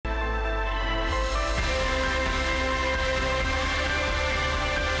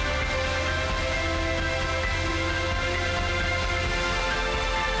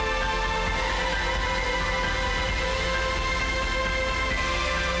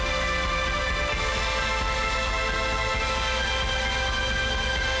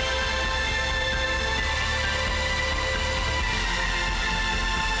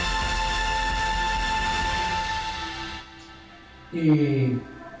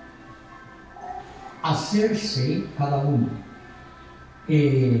hacerse cada uno.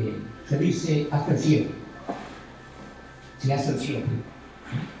 Se dice hasta el cielo. Se hace el cielo.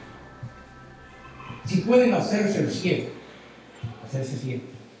 Si pueden hacerse el cielo, hacerse cielo,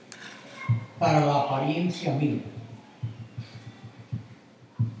 para la apariencia mía.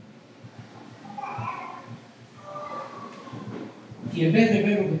 Y en vez de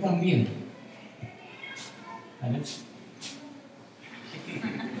ver lo que están viendo, ¿vale?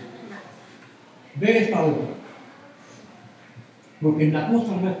 Ver esta otra. Porque en la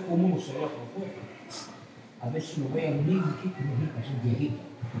cosa no es como uno se ve por fuera. A veces uno ve a un niño que es un viejito,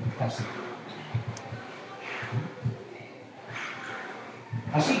 casi.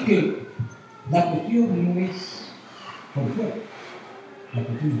 Así que la cuestión no es por fuera, la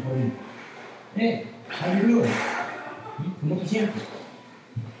cuestión es por dentro. Aleluya. ¿Cómo te sientes?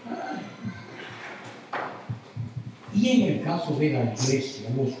 Y en el caso de la iglesia,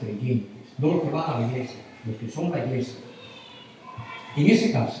 los creyentes, no los que van a la iglesia, los que son la iglesia, en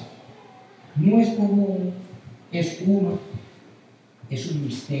ese caso, no es como es uno, es un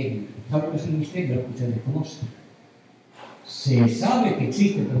misterio. ¿Saben lo que es un misterio? Lo que ustedes conocen. Se sabe que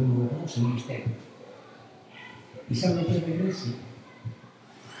existe, pero no lo conoce, un misterio. ¿Y saben lo que es la iglesia?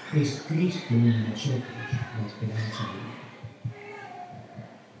 Es Cristo en nosotros, la esperanza de Dios.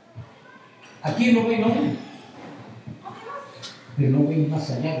 ¿A quién lo ven ahora? Pero no ven más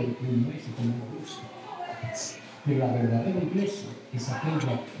allá de lo que uno es y como uno gusta. Pero la verdadera iglesia es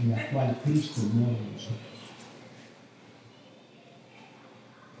aquella en la cual Cristo mora en nosotros.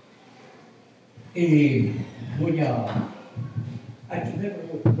 Voy a ver,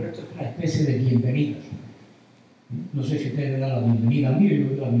 pero esto es una especie de bienvenida. No sé si ustedes le dan la bienvenida a mí o yo le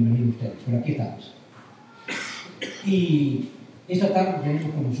doy la bienvenida a ustedes, pero aquí estamos. Y esta tarde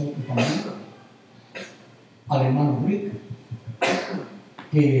tenemos con nosotros también al hermano Rick,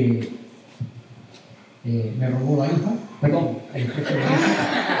 que me robó la hija, perdón,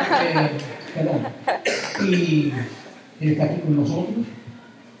 y él está aquí con nosotros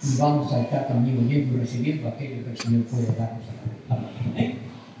y vamos a estar también oyendo y recibiendo aquello que el Señor puede darnos a la vida.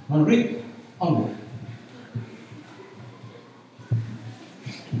 Hermano Rick, hombre.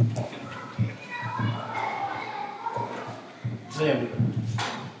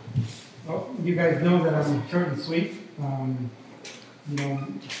 Well, you guys know that I'm short and sweet. To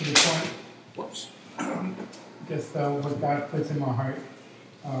the point. Whoops. Just what God puts in my heart.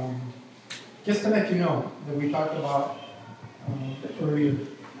 Just to let you know that we talked about earlier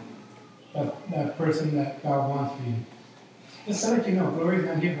that person that God wants for you. Just to let you know, Gloria's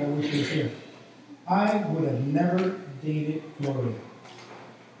not here, but I wish she was here. I would have never dated Gloria.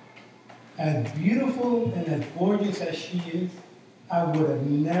 As beautiful and as gorgeous as she is, I would have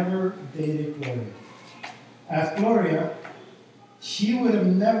never dated Gloria. As Gloria, she would have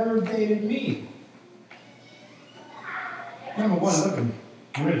never dated me. Number one, look at me.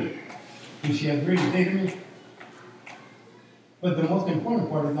 Really. Would she have really dated me? But the most important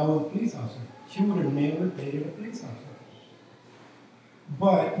part is I was a police officer. She would have never dated a police officer.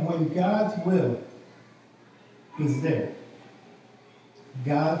 But when God's will is there,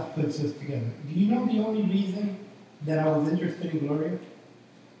 God puts us together. Do you know the only reason that I was interested in Gloria?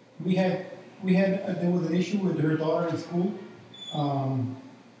 There was an issue with her daughter in school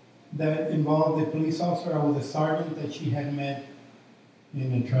that involved a police officer. I was a sergeant that she had met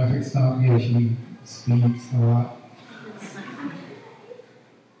in a traffic stop. Yeah, she speaks a lot.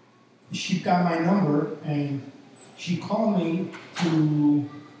 She got my number and she called me to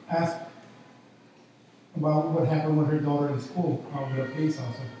ask about what happened with her daughter in school with a police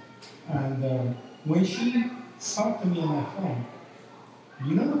officer. And when she talked to me on that phone,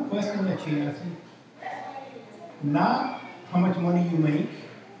 you know the question that she asked me? Not how much money you make,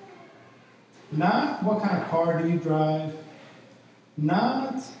 not what kind of car do you drive,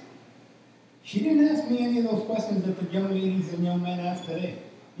 she didn't ask me any of those questions that the young ladies and young men ask today.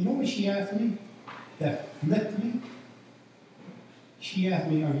 You know what she asked me that flipped me? She asked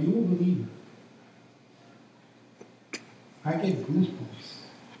me, are you a believer? I get goosebumps.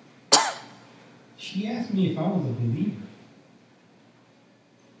 She asked me if I was a believer.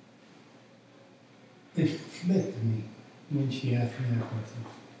 It flipped me when she asked me that question.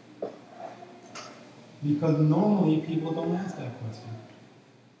 Because normally people don't ask that question.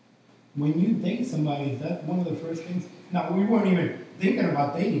 When you date somebody, that's one of the first things. Now, we weren't even thinking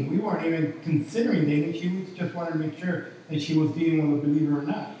about dating. We weren't even considering dating. She was just wanted to make sure that she was dealing with a believer or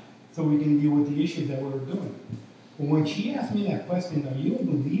not, so we can deal with the issues that we were doing. But when she asked me that question, are you a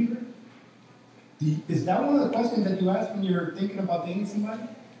believer? Is that one of the questions that you ask when you're thinking about dating somebody?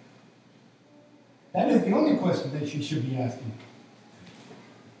 That is the only question that you should be asking.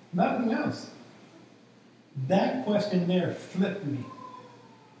 Nothing else. That question there flipped me.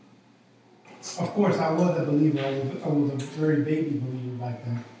 Of course, I was a believer. I was a very baby believer back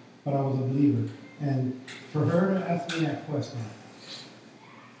then, but I was a believer. And for her to ask me that question,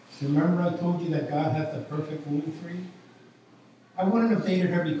 remember I told you that God has the perfect woman for you? I wouldn't have dated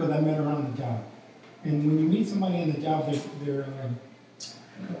her because I met her on the job. And when you meet somebody on the job, they're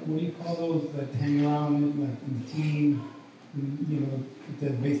what do you call those that hang around like in the team? You know, the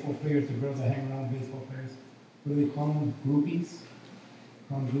baseball players, the girls that hang around baseball players. What do they call them? Groupies?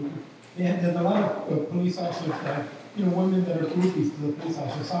 Call them groupies? Yeah, there's a lot of police officers that, women that are groupies to the police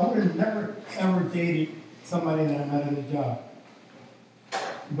officers. So I would have never, ever dated somebody that I met on the job.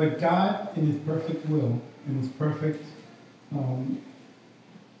 But God, in His perfect will, in His perfect,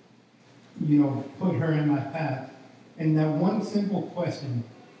 put her in my path. And that one simple question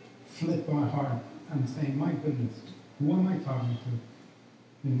flipped my heart. I'm saying, my goodness, who am I talking to?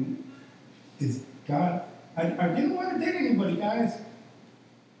 And is God, I didn't want to date anybody, guys.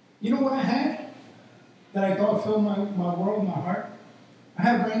 You know what I had that I thought filled my world, my heart? I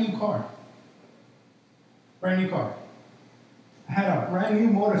had a brand new car. Brand new car. I had a brand new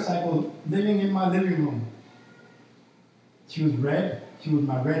motorcycle living in my living room. She was red. She was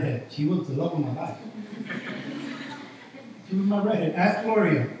my redhead. She was the love of my life. She was my redhead. Ask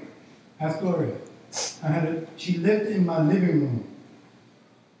Gloria. Ask Gloria. She lived in my living room.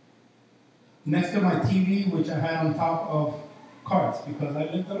 Next to my TV, which I had on top of carts, because I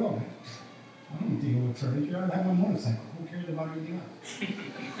lived alone. I don't deal with furniture. I had my motorcycle. Who cares about anything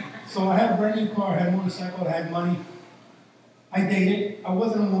else? So I had a brand new car. I had a motorcycle. I had money. I dated. I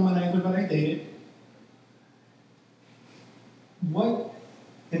wasn't a womanizer, but I dated. What?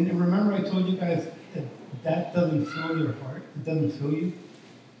 And remember I told you guys that doesn't fill your heart. It doesn't fill you.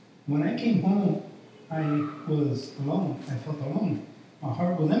 When I came home, I was alone. I felt alone. My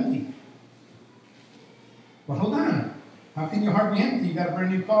heart was empty. But hold on. How can your heart be empty? You got a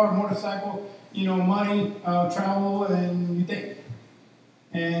brand new car, motorcycle, money, travel, and you date.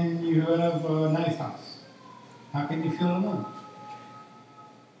 And you have a nice house. How can you feel alone?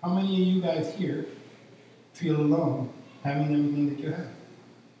 How many of you guys here feel alone having everything that you have?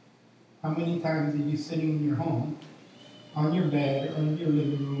 How many times are you sitting in your home, on your bed, or in your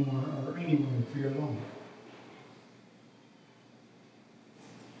living room, or anywhere if you're alone?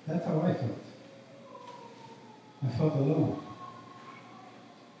 That's how I felt. I felt alone.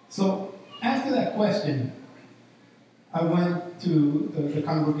 So after that question, I went to the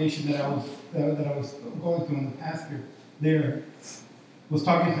congregation that I was going to, and the pastor there was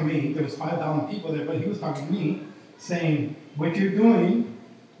talking to me. There was 5,000 people there, but he was talking to me, saying, "What you're doing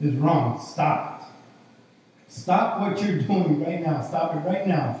is wrong. Stop it. Stop what you're doing right now. Stop it right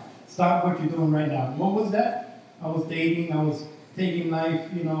now. Stop what you're doing right now." What was that? I was dating. I was taking life,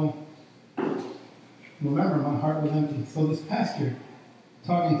 Remember, my heart was empty. So this pastor,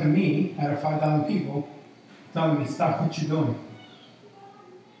 talking to me out of 5,000 people, telling me, "Stop what you're doing."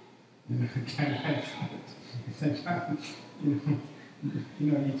 And I said, "God, are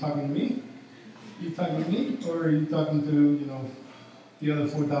you talking to me? Are you talking to me? Or are you talking to, the other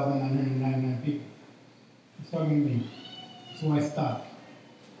 4,999 people?" He's talking to me. So I stopped.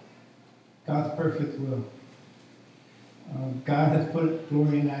 God's perfect will. God has put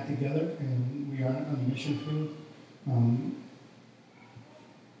Gloria and I together, and we are on a mission field.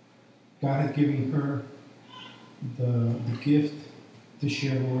 God has given her the gift to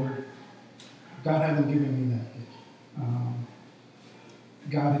share the word. God hasn't given me that gift.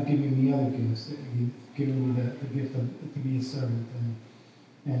 God has given me other gifts. He's given me the gift to be a servant,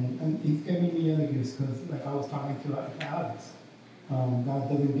 and He's given me other gifts because, like I was talking to Alex, God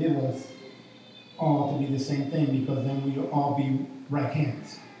doesn't give us all to be the same thing, because then we'll all be right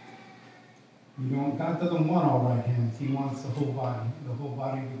hands. God doesn't want all right hands. He wants the whole body. The whole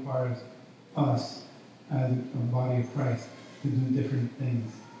body requires us as a body of Christ to do different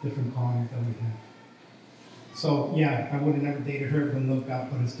things, different callings that we have. So yeah, I would have never dated her, but look,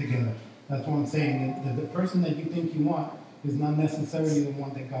 God put us together. That's what I'm saying. That the person that you think you want is not necessarily the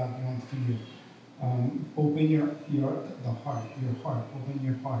one that God wants for you. Open your heart. Open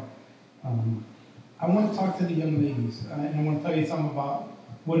your heart. I want to talk to the young ladies, and I want to tell you something about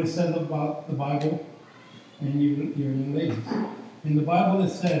what it says about the Bible and your young ladies. In the Bible, it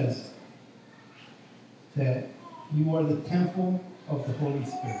says that you are the temple of the Holy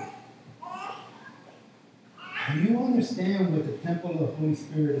Spirit. Do you understand what the temple of the Holy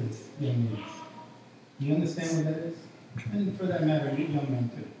Spirit is, young ladies? Do you understand what that is? And for that matter, you young men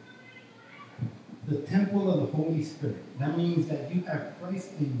too. The temple of the Holy Spirit. That means that you have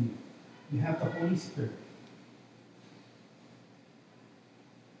Christ in you. You have the Holy Spirit.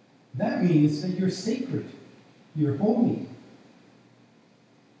 That means that you're sacred. You're holy.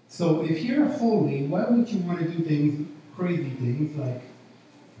 So if you're holy, why would you want to do things, crazy things, like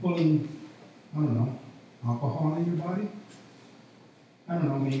pulling, I don't know, alcohol in your body? I don't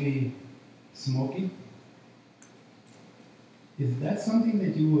know, maybe smoking? Is that something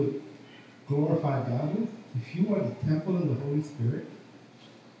that you would glorify God with? If you are the temple of the Holy Spirit?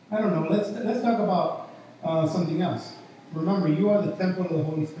 I don't know, let's talk about something else. Remember, you are the temple of the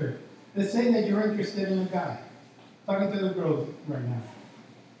Holy Spirit. Let's say that you're interested in a guy. Talking to the girls right now.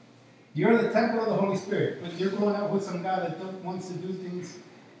 You're the temple of the Holy Spirit, but you're going out with some guy that wants to do things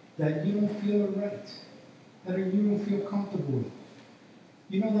that you don't feel are right, that you don't feel comfortable with.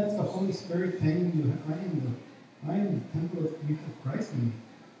 You know that's the Holy Spirit telling you, I am the temple of Christ in me.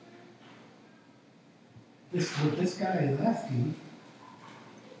 What this guy is asking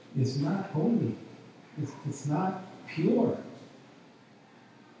is not holy. It's not pure.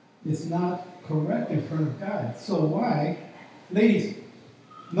 It's not correct in front of God. So why, ladies?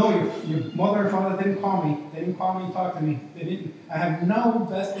 No, your mother or father didn't call me. They didn't call me and talk to me. They didn't. I have no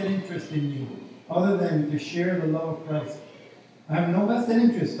vested interest in you, other than to share the love of Christ. I have no vested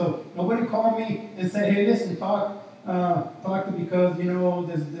interest. So nobody called me and said, "Hey, listen, talk to because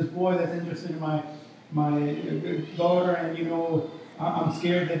there's this boy that's interested in my daughter, and I'm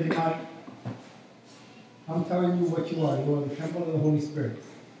scared that they might." I'm telling you what you are. You are the temple of the Holy Spirit.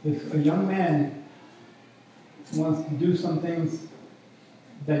 If a young man wants to do some things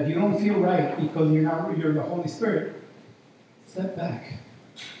that you don't feel right because you're the Holy Spirit, step back.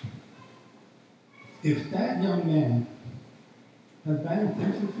 If that young man has bad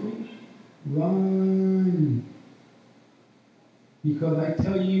intentions for you, run. Because I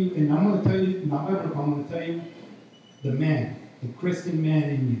tell you, and I'm going to tell you, not biblical, I'm going to tell you, the man, the Christian man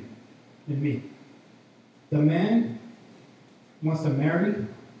in you, in me. The man wants to marry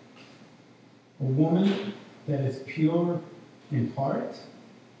a woman that is pure in heart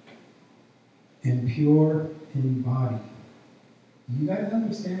and pure in body. Do you guys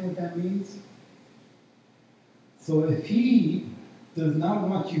understand what that means? So if he does not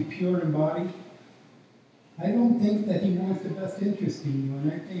want you pure in body, I don't think that he wants the best interest in you,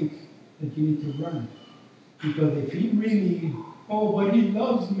 and I think that you need to run. Because if he really, but he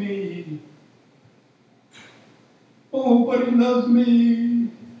loves me. Oh, but he loves me.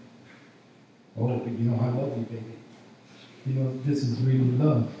 Oh, but I love you, baby. This is really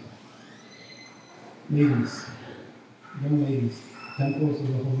love. Ladies, young ladies, temples of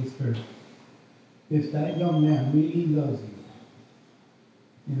the Holy Spirit. If that young man really loves you,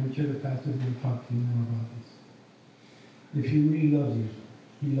 I'm sure the pastor's going to talk to you more about this. If he really loves you,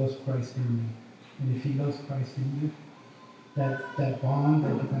 he loves Christ in you. And if he loves Christ in you, that bond that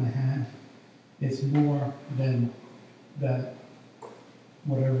you're going to have is more than that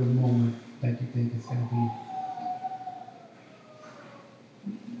whatever moment that you think it's going to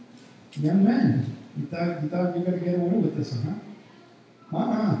be. Young man, you thought you were going to get away with this one,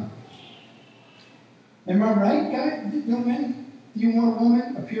 huh? Am I right, guy? Young man? Do you want a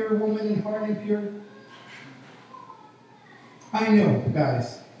woman, a pure woman in heart and pure? I know,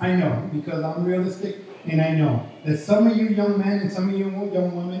 guys. I know, because I'm realistic, and I know that some of you young men and some of you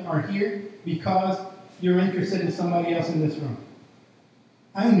young women are here because you're interested in somebody else in this room.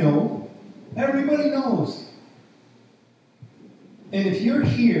 I know. Everybody knows. And if you're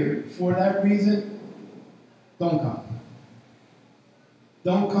here for that reason, don't come.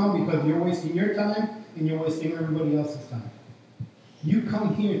 Don't come because you're wasting your time and you're wasting everybody else's time. You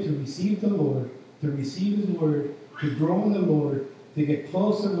come here to receive the Lord, to receive His Word, to grow in the Lord, to get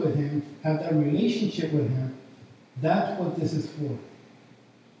closer with Him, have that relationship with Him. That's what this is for.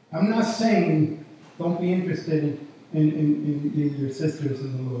 I'm not saying don't be interested in your sisters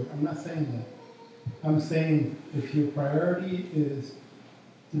in the Lord. I'm not saying that. I'm saying if your priority is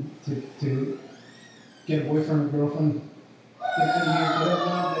to get a boyfriend or girlfriend, get in your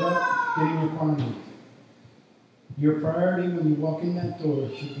car and leave. Your priority when you walk in that door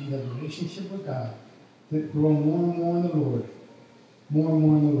should be that relationship with God, to grow more and more in the Lord. More and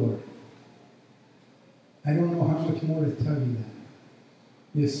more in the Lord. I don't know how much more to tell you that.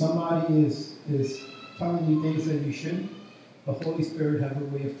 If somebody is telling you things that you shouldn't, the Holy Spirit has a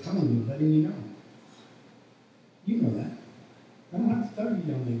way of telling you, letting you know. You know that. I don't have to tell you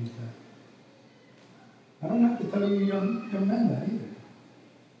young ladies that. I don't have to tell you young men that either.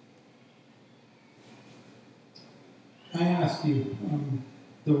 I ask you,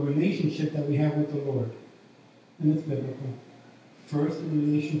 the relationship that we have with the Lord, and it's biblical. First, the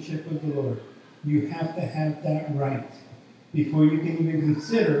relationship with the Lord. You have to have that right before you can even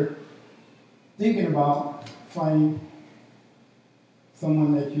consider thinking about finding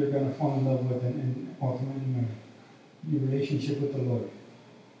someone that you're going to fall in love with and ultimately marry. Your relationship with the Lord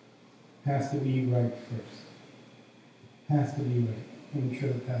has to be right first. Has to be right. And I'm sure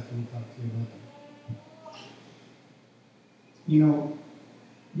the pastor will talk to you about that. You know,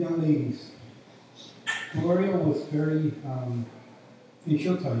 young ladies, Gloria was very, and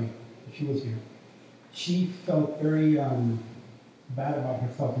she'll tell you, if she was here, she felt very bad about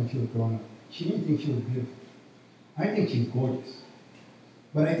herself when she was growing up. She didn't think she was beautiful. I think she's gorgeous.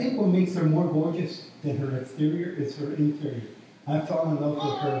 But I think what makes her more gorgeous than her exterior is her interior. I fell in love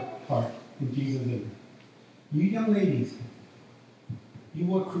with her heart in Jesus' name. You young ladies, you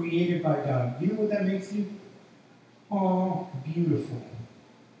were created by God. You know what that makes you? Oh, beautiful.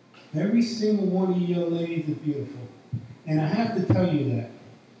 Every single one of you young ladies is beautiful. And I have to tell you that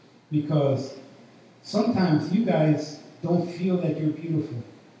because sometimes you guys don't feel that you're beautiful.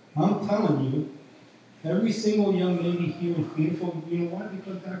 I'm telling you, every single young lady here is beautiful. You know why?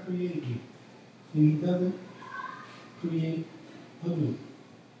 Because God created you. And He doesn't create ugly.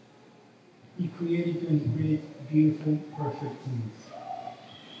 He created you and He created beautiful, perfect things.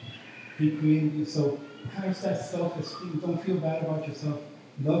 He created you. So have that self-esteem. Don't feel bad about yourself.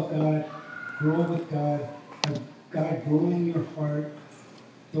 Love God. Grow with God. Have God grow in your heart.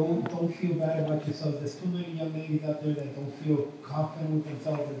 Don't feel bad about yourself. There's too many young ladies out there that don't feel confident with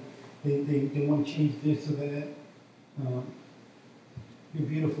themselves. And they want to change this or that. You're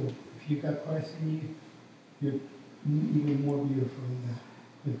beautiful. If you've got Christ in you, you're even more beautiful than that.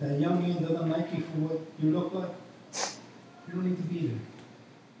 If that young man doesn't like you for what you look like, you don't need to be there.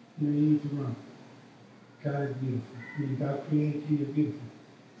 You need to run. God is beautiful. When God created you, you're beautiful.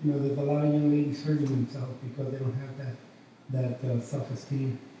 You know, there's a lot of young ladies hurting themselves because they don't have that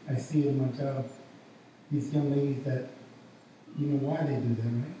self-esteem. I see it in my job. These young ladies that, you know why they do that,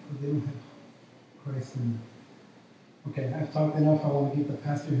 right? Because they don't have Christ in them. Okay, I've talked enough. I want to give the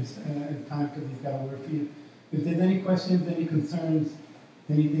pastor his time because he's got a word for you. If there's any questions, any concerns,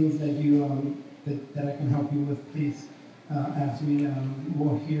 any things that you that I can help you with, please ask me.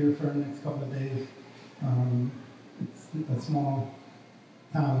 We're here for the next couple of days. It's a small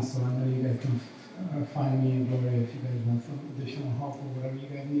town, so I know you guys can find me in Gloria if you guys want some additional help or whatever you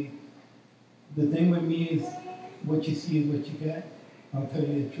guys need. The thing with me is what you see is what you get. I'll tell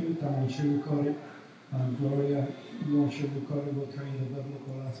you the truth. I won't sugarcoat it. Gloria, we won't sugarcoat it. We'll tell you the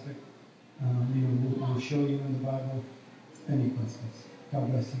biblical aspect. We'll show you in the Bible. Any questions?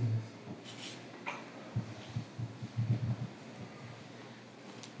 God bless you guys.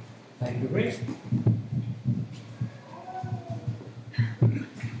 Thank you, Rick.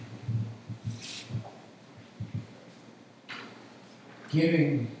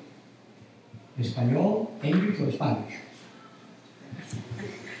 ¿Quieren español, English o Spanish?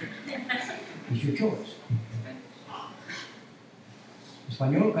 It's your choice.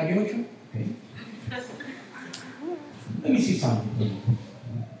 Español, cariocho? Okay. Let me see something.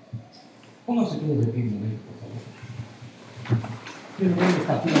 Pónganse todos de pie un momento, por favor. Quiero ver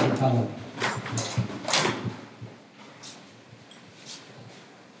esta fila de cada uno.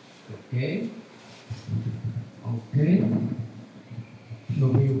 Ok. Ok. Lo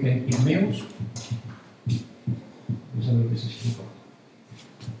veo que hay pigmeos. Vamos a ver qué se explica.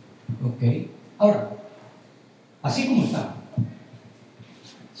 Ok. Ahora, así como está,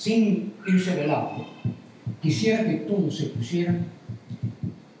 sin irse de lado, quisiera que todos se pusieran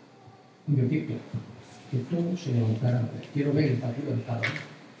en el TikTok, que todos se levantaran. Quiero ver el partido de cada uno.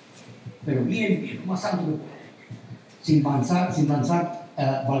 Pero bien, lo más alto, sin danzar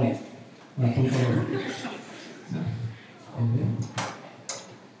ballet.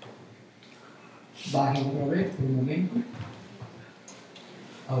 Bajen otra vez por un momento.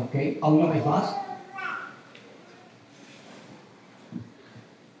 Ok, a una vez más.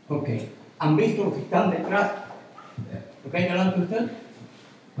 Ok, ¿han visto los que están detrás? ¿Lo que hay delante de usted?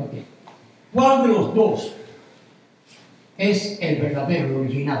 Ok. ¿Cuál de los dos es el verdadero, el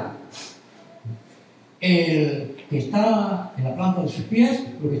original? ¿El que está en la planta de sus pies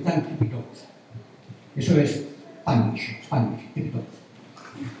o el que está en TikTok? Eso es Spanish, TikTok.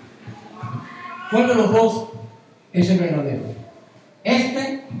 ¿Cuál de los dos es el verdadero?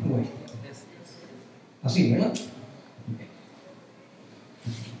 ¿Este o este? Así, ¿verdad? Okay.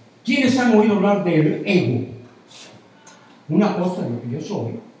 ¿Quiénes han oído hablar del ego? Una cosa es lo que yo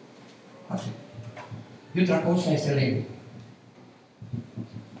soy, así. Y otra cosa es el ego.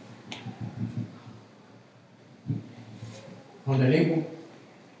 Cuando el ego,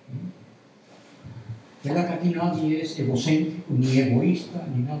 ¿verdad que aquí nadie es egocéntrico, ni egoísta,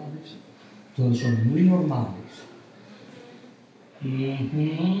 ni nada de eso? Todos son muy normales.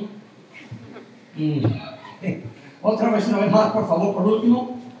 Otra vez, una vez más, por favor, por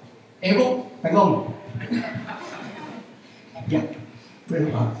último. Ego, perdón. Ya,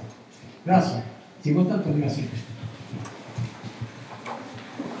 pero gracias. Si no tanto, diga así.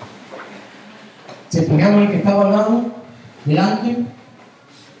 Se fijaron el que estaba al lado, delante,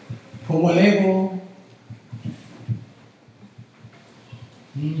 como el ego.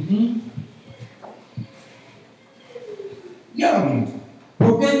 Y ahora mismo,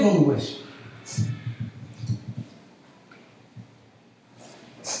 ¿por qué todo eso?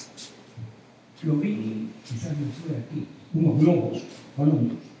 Lo vi, quizás no estuve aquí, unos globos,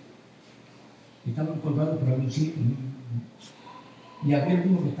 alumnos, que estaban colgados por algún sitio, y había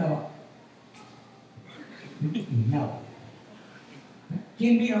uno que estaba muy indignado.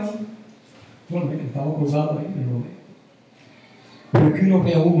 ¿Quién mira a uno? Solamente estaba colgado ahí, me lo ve. Pero aquí uno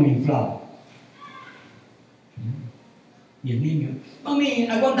ve a uno inflado. Y el niño, mami,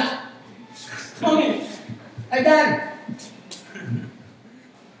 aguanta, mami, ayúdame.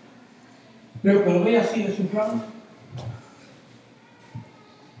 Pero que lo ve así desinflado.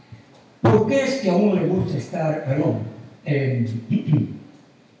 ¿Por qué es que a uno le gusta estar,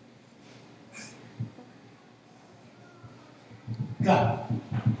 claro,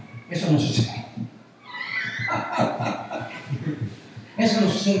 eso no sucede. Eso no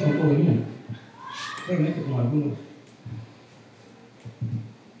sucede con todo el mundo. Solamente con algunos.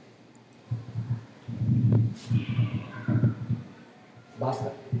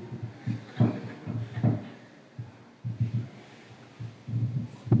 Basta.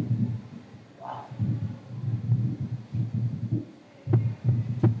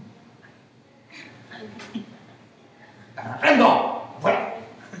 ¡Aprendo! ¡Fuera!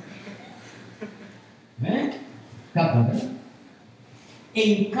 Capta, ¿verdad?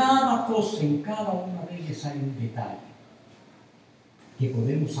 En cada cosa, en cada una de ellas hay un detalle que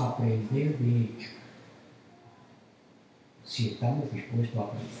podemos aprender de hecho, si estamos dispuestos a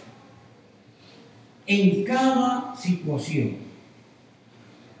aprender. En cada situación.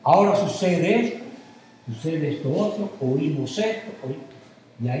 Ahora sucede esto otro, oímos esto,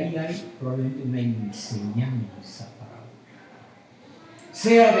 y ahí hay probablemente una enseñanza para uno.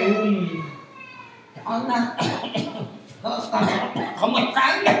 Sea de un... ¿Cómo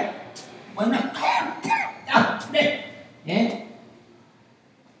están? Buenas tardes.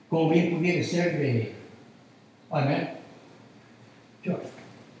 Como bien pudiera ser de... Bueno, yo.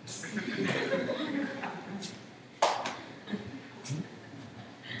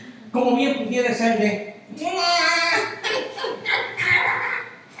 Como bien pudiera ser de...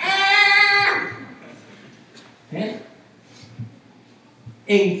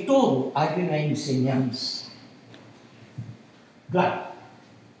 En todo hay una enseñanza. Claro,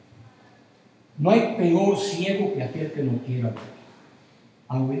 no hay peor ciego que aquel que no quiera ver.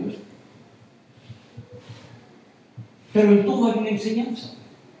 ¿Han oído eso? Pero en todo hay una enseñanza.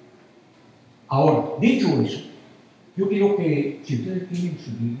 Ahora, dicho eso, yo quiero que, si ustedes tienen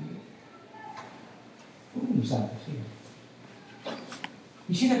su Biblia, ¿cómo nos habla?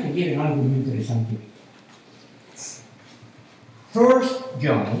 Quisiera que vieran algo muy interesante. First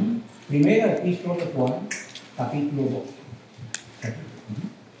John, primera epístola de Juan, capítulo 2.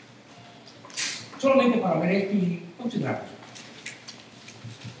 Solamente para ver esto y considerarlo.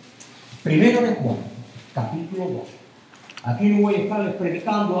 Primero de Juan, capítulo 2. Aquí no voy a estarles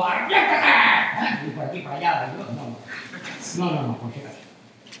predicando por aquí para allá. No, por si acaso.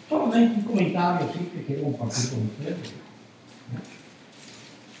 Solamente un comentario así que quiero compartir con ustedes.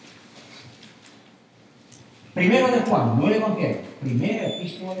 Primero de Juan, no el Evangelio. Primera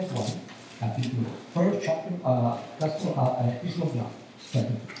epístola de Juan, capítulo 2. First chapter, epístola of John,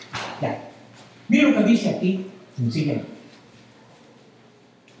 capítulo. Ya. Mira lo que dice aquí, sencillamente.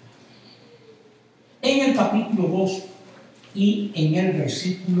 En el capítulo 2 y en el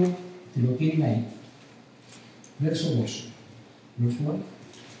versículo, que lo tienen ahí, verso 2. Verso 1.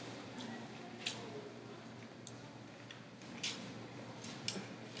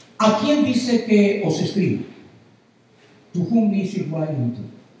 ¿A quién dice que os escribe? To whom is he writing to?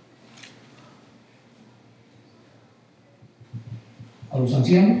 ¿A los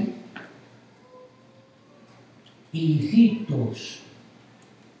ancianos? Hijitos.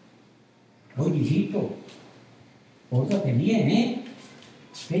 Oye, hijito, pórtate bien,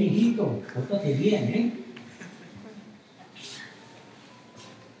 ¿Qué hijito? Pórtate bien,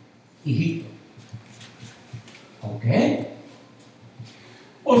 Hijito. ¿Ok?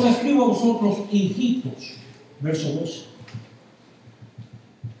 Os escribo a vosotros, hijitos. Verso 2.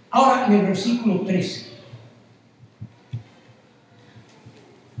 Ahora, en el versículo 13.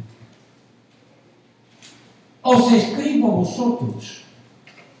 Os escribo a vosotros.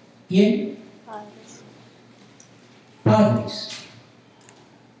 ¿Quién?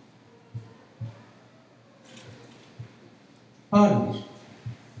 padres,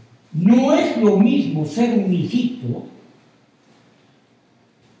 no es lo mismo ser un hijito,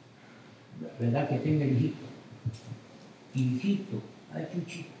 ¿verdad? Que tenga el hijito, ay,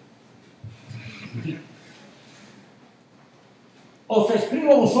 chuchito, hijito. Os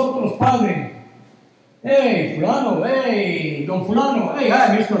escribo a vosotros, padre, fulano, don fulano,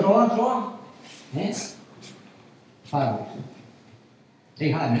 Mr. So padres,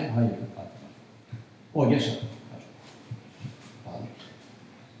 oye, eso.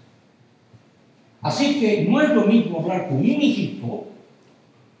 Así que no es lo mismo hablar con un hijito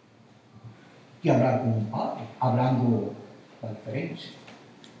que hablar con un padre, hablando la diferencia.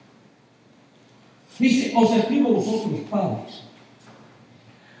 Dice, os escribo a vosotros, padres.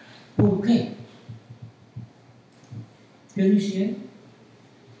 ¿Por qué? ¿Qué dice él?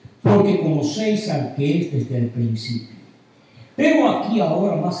 Porque conocéis al que es desde el principio. Pero aquí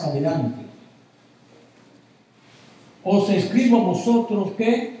ahora más adelante, os escribo a vosotros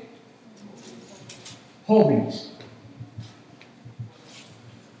que jóvenes.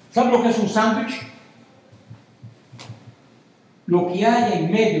 ¿Saben lo que es un sándwich? Lo que hay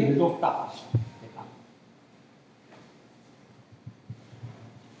en medio de dos tapas de pan.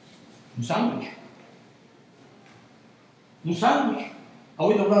 Un sándwich. Un sándwich. ¿Ha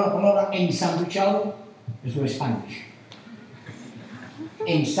oído hablar la palabra ensanduchado? Eso es sándwich.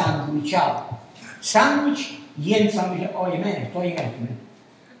 Ensanduchado. Sándwich y ensanduchado. Oye, estoy en esto.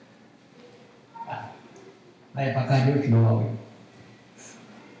 Vaya para acá, yo que no lo oigo.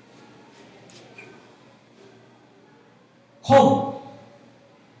 Joven,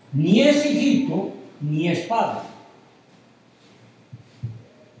 ni es hijito, ni es padre.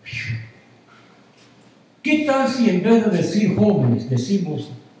 ¿Qué tal si en vez de decir jóvenes, decimos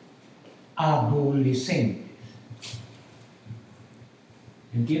adolescentes?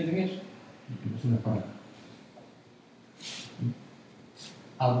 ¿Entienden eso? Es una palabra.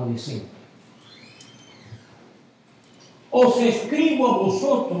 Adolescente. Os escribo a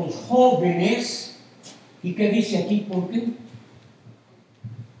vosotros, jóvenes. ¿Y qué dice aquí? ¿Por qué?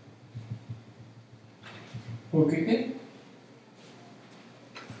 ¿Por qué qué?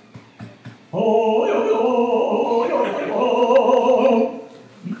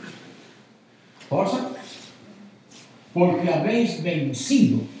 ¿Cosa? Porque habéis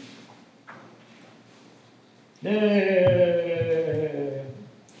vencido.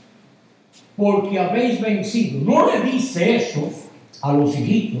 Porque habéis vencido. No le dice eso a los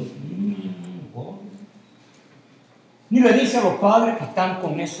hijitos. Ni le dice a los padres que están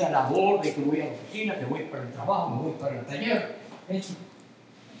con esa labor de que voy a la oficina, que voy para el trabajo, me voy para el taller. Eso.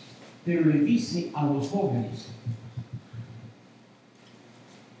 Pero le dice a los jóvenes.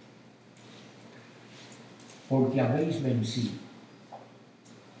 Porque habéis vencido.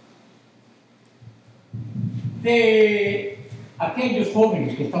 De aquellos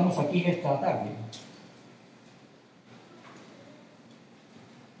jóvenes que estamos aquí esta tarde,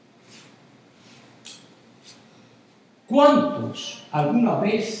 ¿cuántos alguna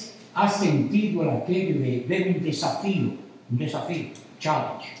vez ha sentido aquello de ver un desafío,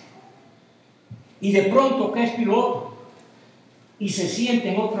 challenge? Y de pronto que es piloto y se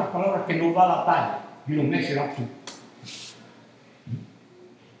siente, en otras palabras, que no da la talla. You don't measure up to.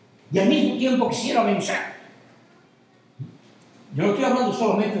 Y al mismo tiempo quisiera vencer. Yo no estoy hablando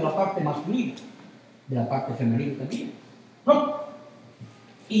solamente de la parte masculina, de la parte femenina también. ¿No?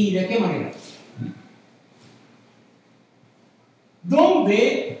 ¿Y de qué manera?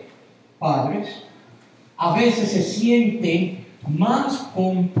 Donde padres a veces se sienten más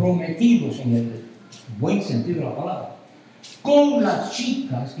comprometidos, en el buen sentido de la palabra, con las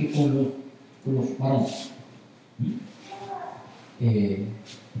chicas que con los varones. Que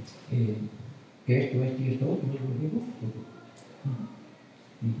esto y esto otro.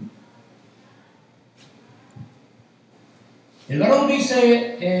 El varón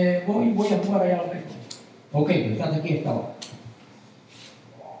dice, voy a jugar allá a la película. Ok, pero estás aquí esta hora.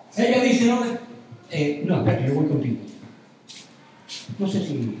 Ella dice, no, espérate, yo voy contigo. No sé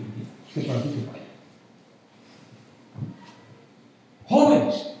si para ti o para ella.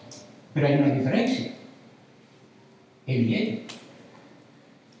 Jóvenes, pero hay una diferencia. Él y ella.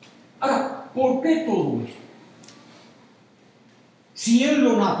 Ahora, ¿por qué todo esto? Si en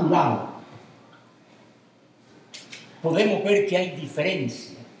lo natural podemos ver que hay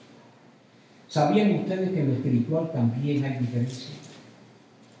diferencia, ¿sabían ustedes que en lo espiritual también hay diferencia?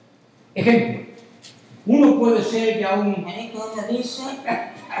 Ejemplo, uno puede ser ya un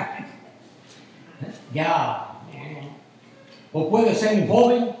ya, o puede ser un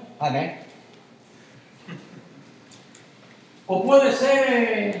joven, O puede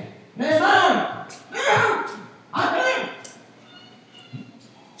ser,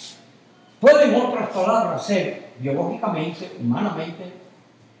 puede en otras palabras ser biológicamente, humanamente,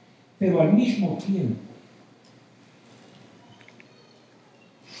 pero al mismo tiempo,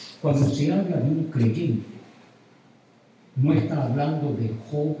 cuando se habla de un creyente, no está hablando de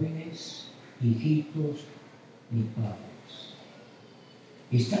jóvenes, hijitos ni padres.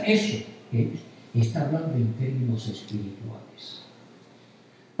 Está hablando en términos espirituales.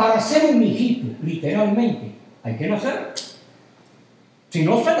 Para ser un hijito, literalmente, hay que nacer. Si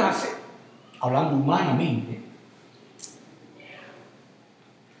no se nace, hablando humanamente,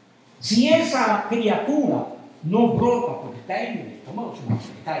 si esa criatura no brota porque está en el estómago,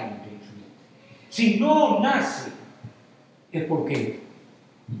 está en el pecho, si no nace, es porque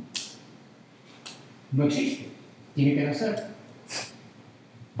no existe, tiene que nacer.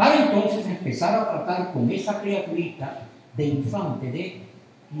 Para entonces empezar a tratar con esa criaturita de infante, de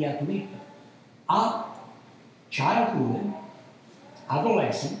criaturita, a childhood,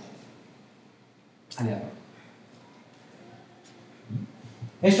 adolescent, adulto.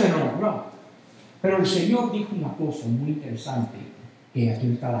 Eso es natural. Pero el Señor dijo una cosa muy interesante, que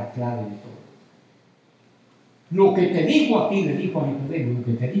aquí está la clave de todo. Lo que te digo a ti, le dijo a Nicodemo, lo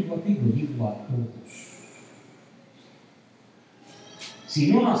que te digo a ti, lo digo a todos. Si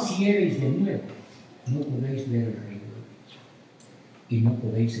no naciereis de nuevo, no podéis ver el reino de Dios. Y no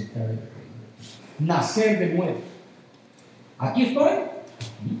podéis entrar en el reino de Dios. Nacer de nuevo. Aquí estoy.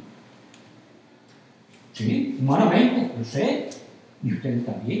 Sí, humanamente, lo sé. Y ustedes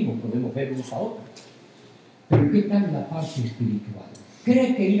también, nos podemos ver unos a otros. Pero ¿qué tal la parte espiritual?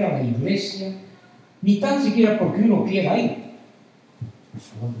 ¿Cree que ir a la iglesia, ni tan siquiera porque uno quiera ir?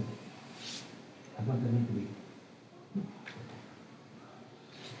 Aguántame tu vida.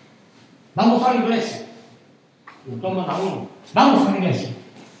 Vamos a la iglesia. Lo toman a uno. Vamos a la iglesia.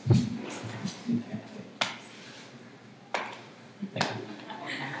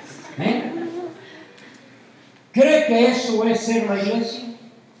 ¿Cree que eso es ser la iglesia?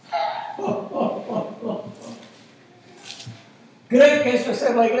 ¿Cree que eso es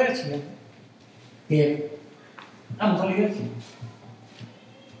ser la iglesia? Que vamos a la iglesia.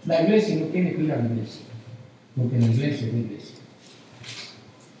 La iglesia no tiene que ir a la iglesia, porque la iglesia es la iglesia.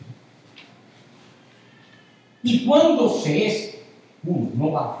 Y cuando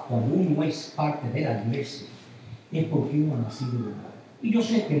cuando uno es parte de la iglesia, es porque uno ha nacido de nuevo. Y yo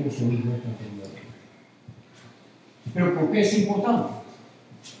sé que hemos oído esto anteriormente. Pero ¿por qué es importante?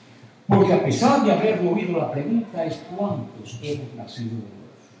 Porque a pesar de haberlo oído, la pregunta es ¿cuántos hemos nacido de nuevo?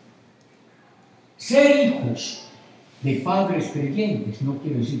 Ser hijos de padres creyentes no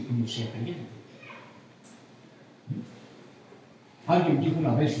quiere decir que uno sea creyente. Alguien dijo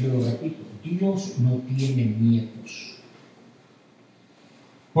una vez, yo lo repito, Dios no tiene nietos.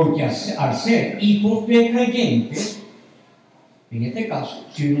 Porque al ser hijos de creyentes, en este caso,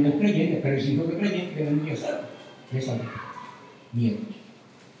 si uno no es creyente, pero es hijo de creyente, deben de ser nietos.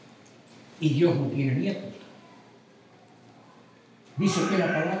 Y Dios no tiene nietos. Dice que la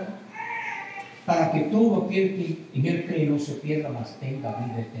palabra, para que todo aquel que en él cree no se pierda, mas tenga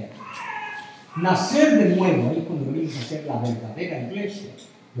vida eterna. Nacer de nuevo, ahí cuando venimos a ser la verdadera iglesia,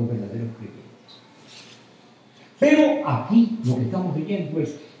 los verdaderos creyentes. Pero aquí lo que estamos leyendo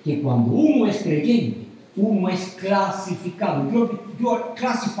es que cuando uno es creyente, uno es clasificado. You're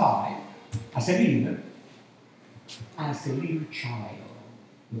classified as a believer, as a little child.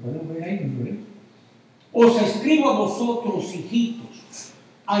 ¿Lo podemos ver ahí? ¿No? Os escribo a vosotros, hijitos.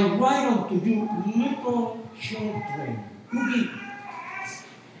 I write unto you, little children.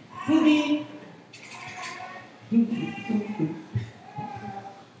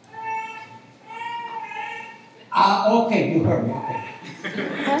 Okay, you heard me. Okay.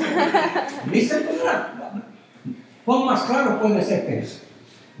 Listen to that. ¿Cuán más claro puede ser que eso?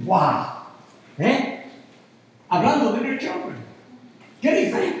 Wow. Hablando de little children. ¿Qué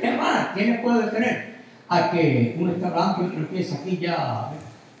diferencia más puede tener a que uno está hablando y otro empieza aquí ya?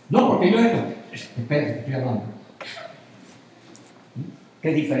 No, porque yo espérate, estoy hablando.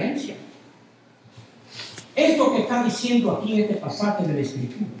 ¿Qué diferencia? Esto que está diciendo aquí en este pasaje de la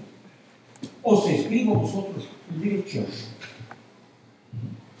Escritura, os escribo vosotros, little children,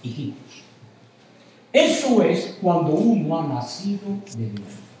 hijitos. Eso es cuando uno ha nacido de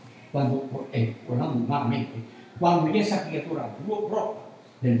nuevo. Hablando humanamente, cuando ya esa criatura brota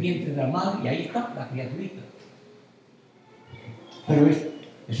del vientre de la madre, y ahí está la criaturita. Pero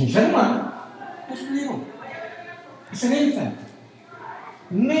es un ser humano, es un niño, es un infante.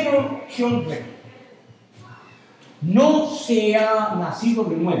 Little children. No se ha nacido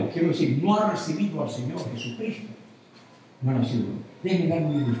de nuevo, quiero decir, no ha recibido al Señor Jesucristo. no ha nacido. Déjenme dar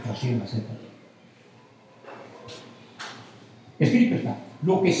una ilustración acerca de ello. Escrito está,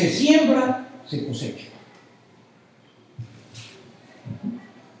 lo que se siembra, se cosecha.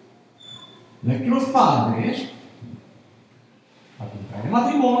 Nuestros padres, al contraer el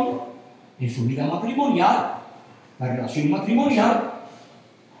matrimonio, en su vida matrimonial, la relación matrimonial,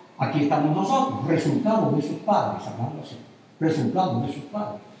 aquí estamos nosotros, resultado de sus padres, hablando así, resultado de sus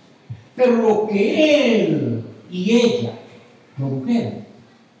padres. Pero lo que él y ella produjeron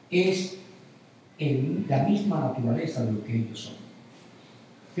es la misma naturaleza de lo que ellos son.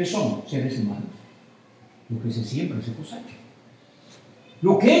 ¿Qué son? Seres humanos. Lo que se siembra se cosecha.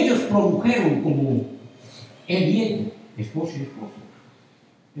 Lo que ellos produjeron como él y ella, esposo y esposa,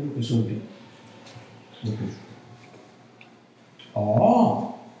 es lo que soy yo. Lo que soy.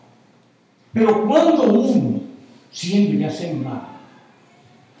 Oh, pero cuando uno, siendo ya ser humano,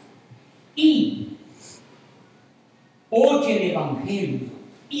 y oye el Evangelio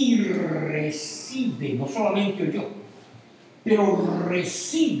y recibe, no solamente oyó, pero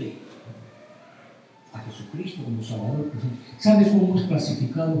recibe a Jesucristo como Salvador. ¿Sabes cómo es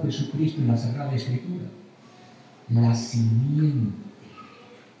clasificado Jesucristo en la Sagrada Escritura? La simiente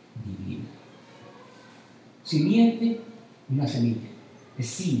divina. Simiente, una semilla, a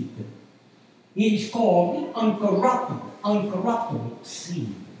seed. It is called uncorruptible seed.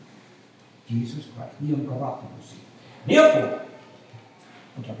 Jesus Christ, the uncorruptible seed. Therefore,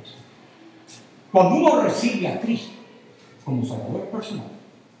 otra vez, cuando uno recibe a Cristo como Salvador personal,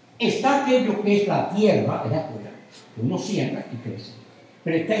 está aquello que es la tierra, allá afuera, que uno siembra y crece.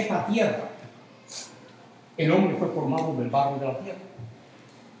 Pero está esta tierra. El hombre fue formado del barro de la tierra.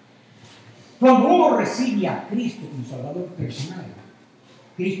 Cuando uno recibe a Cristo como Salvador personal,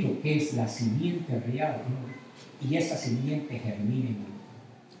 Cristo que es la simiente real, ¿no? Y esa simiente germina en uno.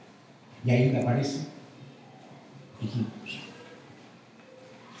 Y ahí me aparecen hijitos.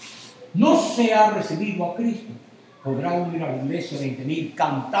 No se ha recibido a Cristo. Podrá uno ir a la iglesia 20,000,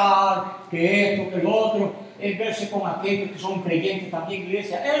 cantar, que esto, que lo otro, verse con aquellos que son creyentes también en la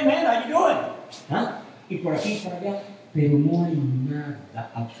iglesia. ¿Ah? Y por aquí y por allá. Pero no hay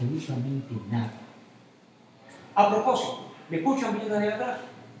nada, absolutamente nada. A propósito, ¿me escuchan bien de atrás?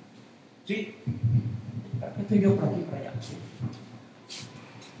 ¿Sí? Estoy yo por aquí y por allá. ¿Sí?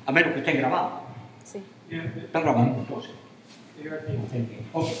 A menos que estén grabando. Sí. ¿Están grabando entonces?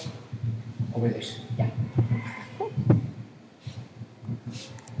 Ok. Obedece. Ya.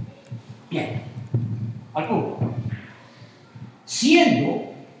 Bien. Al punto.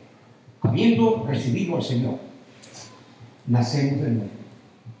 Habiendo recibido al Señor, nacemos de nuevo.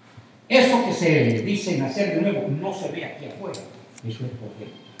 Eso que se dice nacer de nuevo no se ve aquí afuera. Eso es por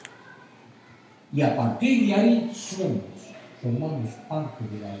dentro. Y a partir de ahí formamos parte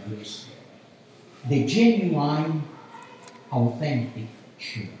de la iglesia. The genuine, authentic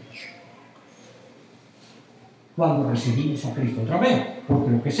church. Cuando recibimos a Cristo otra vez,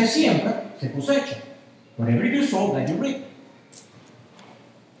 porque lo que se siembra, se cosecha. Whatever you sow, that you reap.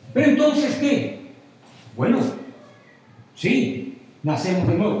 Pero entonces, ¿qué? Bueno, sí, nacemos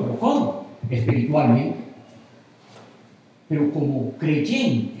de nuevo, pero ¿cómo? Espiritualmente. Pero como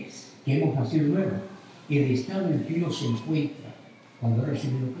creyentes que hemos nacido de nuevo, el estado en el que uno se encuentra cuando ha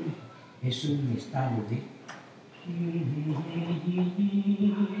recibido a Cristo es un estado de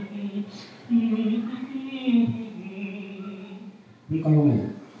nunca lo veo.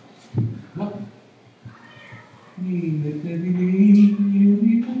 ¿No? Vívete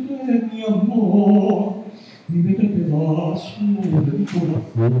mi amor, vívete pedazo de mi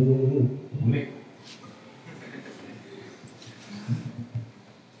corazón.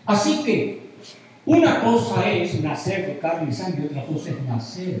 Así que una cosa es nacer de carne y sangre, otra cosa es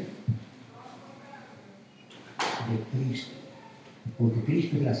nacer de Cristo, porque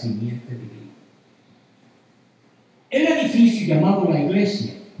Cristo es la simiente divina. El edificio llamado la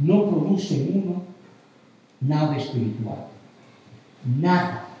iglesia no produce en uno nada espiritual,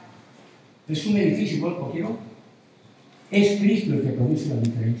 nada. Es un edificio igual que cualquier otro. Es Cristo el que produce la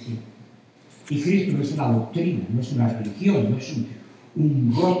diferencia. Y Cristo no es una doctrina, no es una religión, no es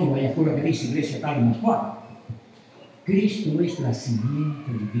un rótulo allá afuera que dice iglesia tal y más cual. Cristo es la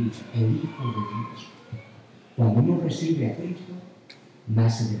simiente divina, el Hijo de Dios. Cuando uno recibe a Cristo,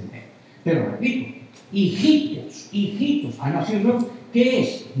 nace de nuevo. Pero repito, hijitos, han nacido nuevo. ¿Qué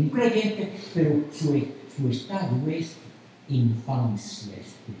es? Un creyente, pero su estado es infancia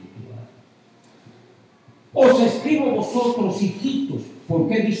espiritual. Os escribo vosotros, hijitos. ¿Por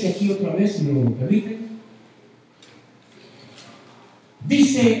qué dice aquí otra vez, si me lo permiten?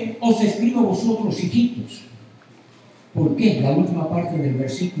 Dice, os escribo vosotros, hijitos. ¿Por qué? La última parte del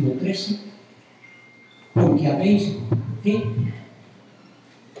versículo 13. Porque habéis ¿Qué?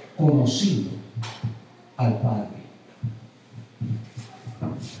 Conocido al Padre.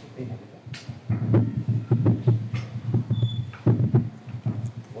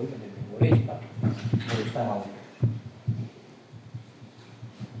 Oigan, me molesta ahora.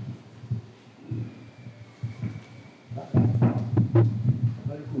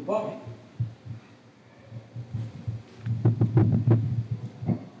 No es culpable.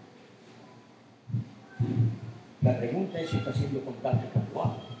 La pregunta es si está haciendo contacto con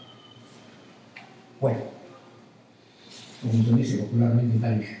Juan. Bueno, como se dice popularmente en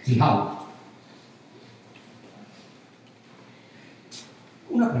tal, fijado.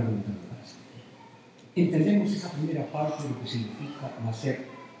 Una pregunta más. Entendemos esa primera parte de lo que significa nacer.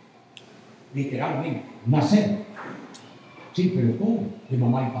 Literalmente, nacer. Sí, pero ¿cómo? De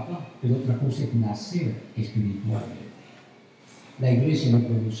mamá y papá. Pero otra cosa es nacer espiritualmente. La iglesia no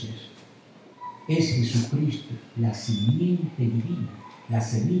produce eso. Es Jesucristo, la simiente divina, la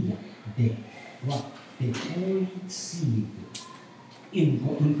semilla de Holy Seed,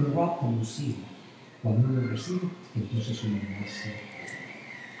 incorruptible seed. Cuando uno lo recibe, entonces uno nace.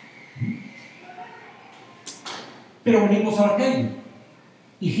 Pero venimos a aquello.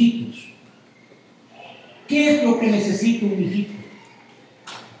 Hijitos. ¿Qué es lo que necesita un hijito?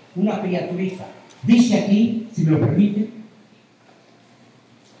 Una criaturita. Dice aquí, si me lo permite,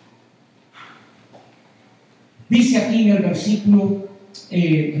 dice aquí en el versículo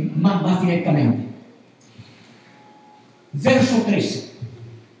más directamente. Verso 13.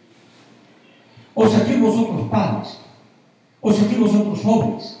 Os escribo vosotros padres, os escribo vosotros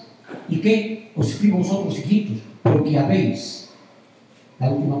jóvenes. ¿Y qué? Os escribo vosotros hijitos, porque habéis, la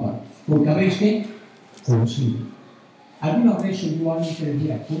última parte, porque habéis ¿qué? Conocido. ¿Alguna vez oyó a alguien que le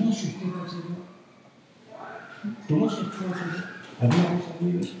diga, ¿conoce usted al Señor? ¿Conoce usted al Señor? ¿Alguna vez ha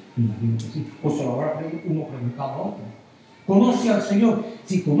oído eso? Imagino que sí. O se lo habrá uno preguntado a otro. ¿Conoce al Señor?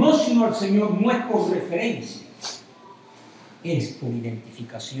 Si conoce uno al Señor, no es por referencia, es por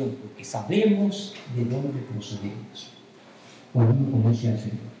identificación, porque sabemos de dónde procedemos cuando uno conoce al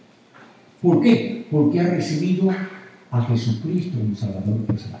Señor. ¿Por qué? Porque ha recibido a Jesucristo como Salvador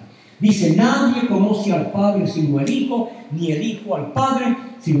personal. Dice, nadie conoce al Padre sino el Hijo, ni el Hijo al Padre,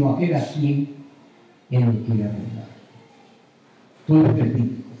 sino aquel a quien Él le quiere revelar. Todo es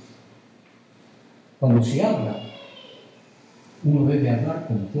típico. Cuando se habla, uno debe hablar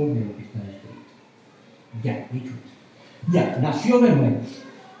conforme a lo que está escrito. Ya, dicho eso. Ya, nació de nuevo.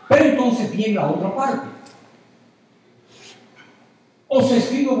 Pero entonces viene la otra parte. Os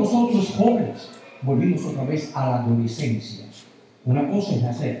escribo vosotros jóvenes. Volvimos otra vez a la adolescencia. Una cosa es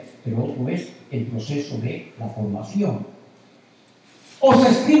nacer, pero otro es el proceso de la formación. Os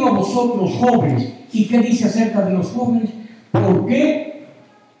escribo a vosotros jóvenes. ¿Y qué dice acerca de los jóvenes? Porque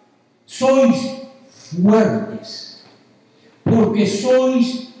sois fuertes. Porque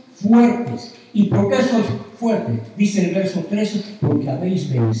sois fuertes. ¿Y por qué sois fuertes? Dice el verso 13, porque habéis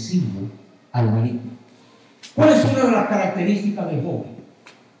vencido al maligno. ¿Cuál es una de las características del joven?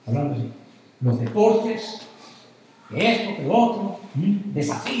 Hablando así. Los deportes, de esto, de lo otro,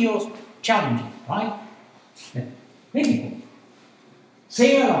 desafíos, challenges, right? México.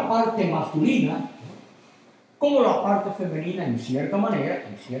 Sea la parte masculina como la parte femenina en cierta manera,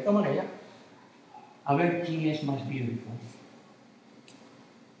 a ver quién es más beautiful.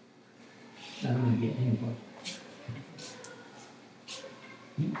 No importa.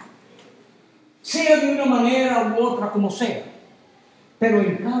 Sea de una manera u otra como sea, pero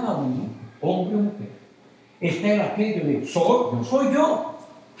en cada uno, hombre o mujer, está el aquello de soy yo,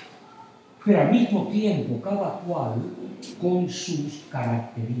 pero al mismo tiempo cada cual con sus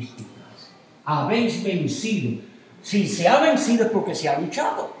características. Habéis vencido. Si se ha vencido es porque se ha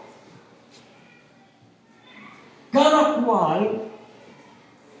luchado. Cada cual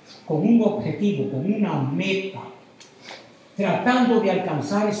con un objetivo, con una meta, tratando de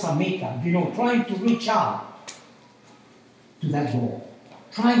alcanzar esa meta, trying to reach out to that goal,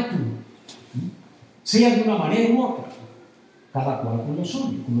 trying to, sea de una manera u otra, cada cual con lo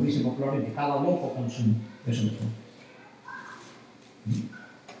suyo, como dice popularmente, cada loco con su resolución.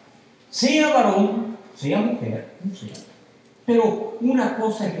 Sea varón, sea mujer, no sea. Pero una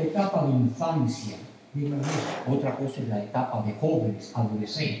cosa es la etapa de infancia, otra cosa es la etapa de jóvenes,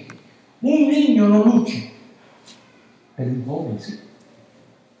 adolescentes. Un niño no lucha, pero un joven sí.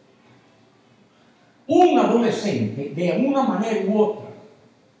 Un adolescente, de una manera u otra,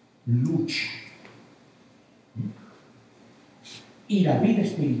 lucha. Y la vida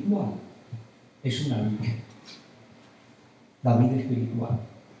espiritual es una lucha. La vida espiritual.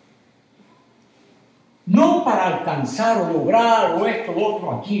 No para alcanzar o lograr o esto o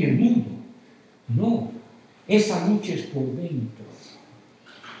otro aquí en el mundo. No. Esa lucha es por dentro.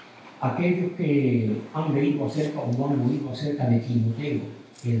 Aquellos que han leído acerca o han oído acerca de Timoteo,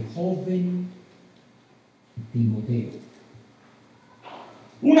 el joven Timoteo.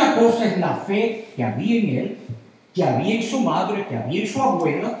 Una cosa es la fe que había en él, que había en su madre, que había en su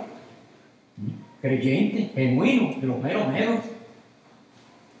abuela, creyente, genuino, de los meros.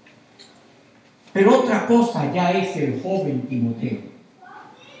 Pero otra cosa ya es el joven Timoteo.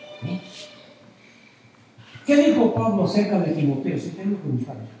 ¿Qué dijo Pablo acerca de Timoteo? Si tengo que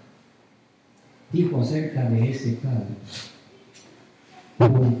buscar eso. Dijo acerca de ese tal,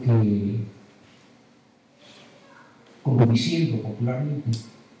 porque, como diciendo popularmente,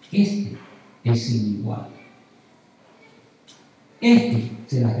 este es sin igual. Este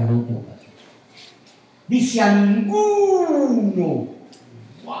se las ganó todas. Dice a ninguno,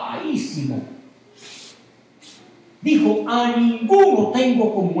 guaísimo. Dijo, a ninguno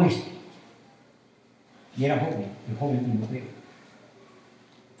tengo como este. Y era joven, el joven Timoteo.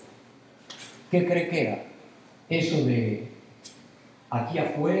 ¿Qué cree que era? Eso de aquí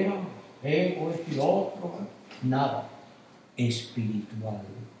afuera, ego, esto y lo otro, nada. Espiritual.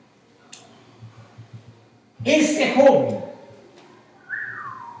 Ese joven,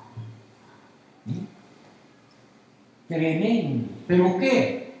 tremendo, ¿pero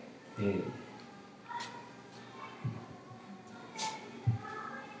qué?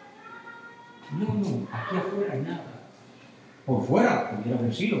 No, aquí afuera nada. Por fuera pudiera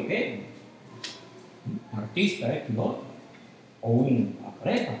haber sido ¿qué? Un artista, esto y lo otro. O un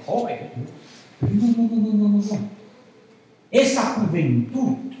atleta, joven. Pero no. Esa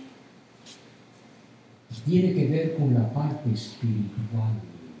juventud tiene que ver con la parte espiritual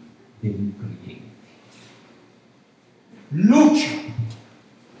de un creyente. Lucha.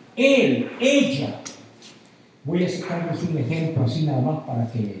 Él, ella. Voy a citarles un ejemplo así nada más para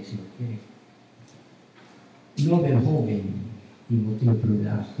que, si lo quieren, no del joven Timoteo, pero de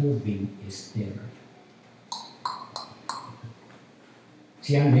la joven Esther.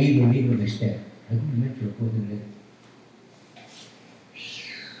 Si han leído el libro de Esther, algún momento lo pueden leer.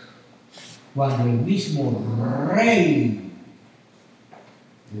 Cuando el mismo rey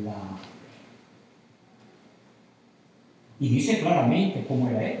y dice claramente cómo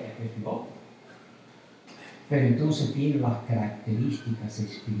era ella, que es otro. Pero entonces tiene las características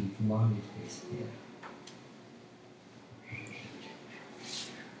espirituales de Esther.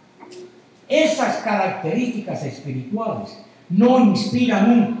 Esas características espirituales no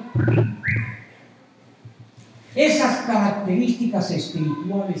inspiran esas características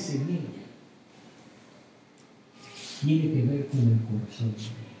espirituales en ella tiene que ver con el corazón.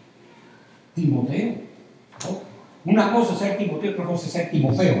 Timoteo, ¿no? Una cosa es ser Timoteo, otra cosa es ser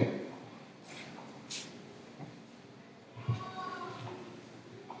Timofeo.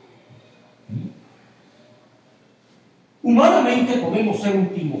 Humanamente podemos ser un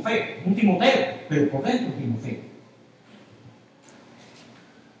Timoteo, pero por dentro Timofeo.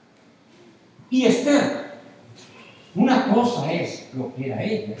 Y Esther, una cosa es lo que era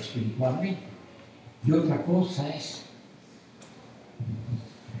ella espiritualmente, y otra cosa es,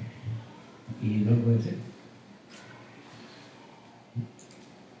 y no puede ser,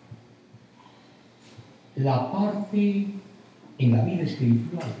 la parte en la vida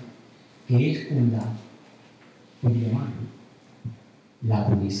espiritual que es con la, por llamarlo, la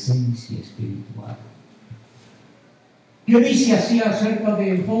adolescencia espiritual. ¿Qué dice así acerca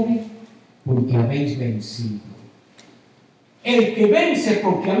del joven? Porque habéis vencido. El que vence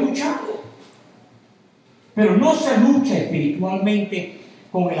porque ha luchado. Pero no se lucha espiritualmente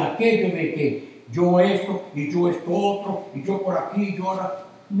con el aquello de que yo esto y yo esto otro y yo por aquí y yo ahora.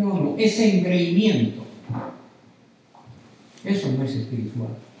 No, ese engreimiento. Eso no es espiritual.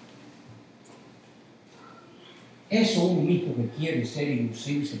 Eso un hijo que quiere ser y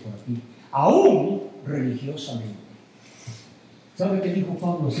lucirse por aquí, aún religiosamente. ¿Sabe qué dijo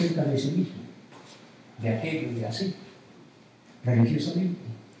Pablo acerca de sí mismo? De aquello y de así, religiosamente.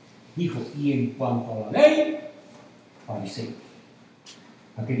 Dijo, y en cuanto a la ley, fariseo.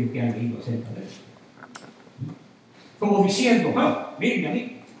 Aquellos que han leído acerca de eso. Como diciendo, miren a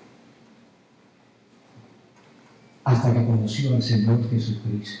mí. Hasta que conoció al Señor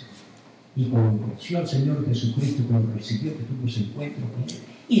Jesucristo. Y cuando conoció al Señor Jesucristo, cuando recibió, que tuvo ese encuentro con él,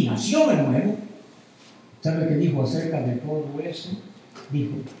 y nació de nuevo. ¿Sabe qué dijo acerca de todo eso?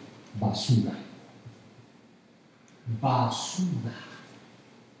 Dijo, basura. Basura.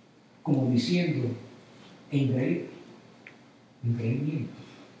 Como diciendo, engreimiento.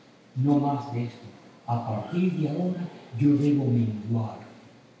 No más de esto. A partir de ahora, yo debo menguar.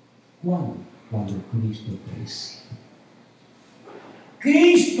 ¿Cuándo? Cuando Cristo crece.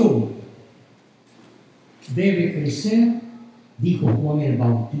 ¡Cristo! debe crecer, dijo Juan el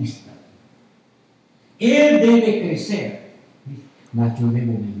Bautista. Él debe crecer, mas yo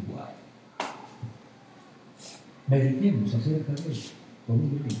debo menguar. Meditemos acerca de eso por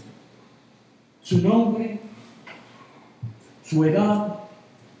un momento. Su nombre, su edad,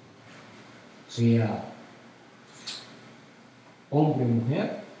 sea hombre o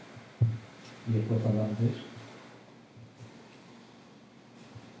mujer, y después hablamos de eso.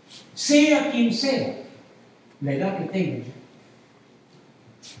 Sea quien sea la edad que tenga,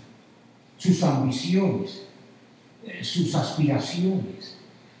 sus ambiciones, sus aspiraciones,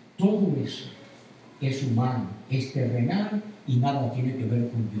 todo eso es humano, es terrenal y nada tiene que ver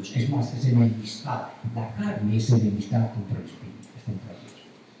con Dios. Es más, es enemistad. La carne es enemistad contra el Espíritu, es contra Dios.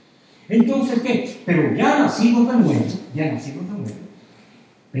 Entonces, ¿qué? Pero ya nacidos de nuevo,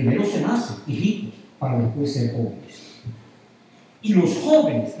 primero se nace, hijitos, para después ser jóvenes. Y los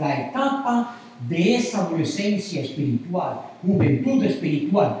jóvenes, la etapa de esa adolescencia espiritual, juventud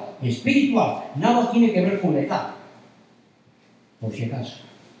espiritual, nada tiene que ver con la edad, por si acaso.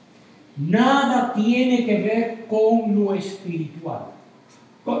 Nada tiene que ver con lo espiritual,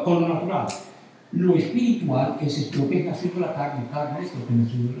 con lo natural. Lo espiritual es lo que es nacido de la carne, carne es lo que es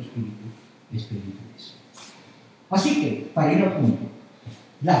nacido del espíritu, espíritu es. Así que, para ir al punto,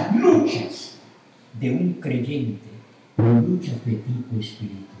 las luchas de un creyente son luchas de tipo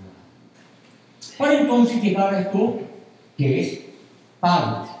espiritual. Para entonces llegar a esto que es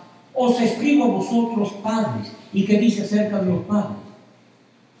padres. Os escribo a vosotros padres. ¿Y qué dice acerca de los padres?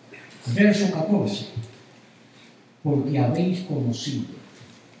 Verso 14. Porque habéis conocido.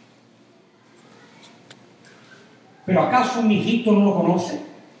 ¿Pero acaso un hijito no lo conoce?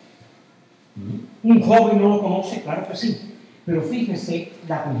 ¿Un joven no lo conoce? Claro que sí. Pero fíjese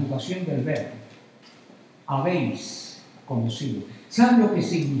la conjugación del verbo. Habéis conocido. ¿Saben lo que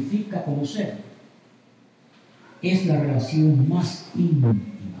significa conocer? Es la relación más íntima.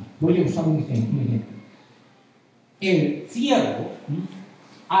 Voy a usar un ejemplo. El ciervo,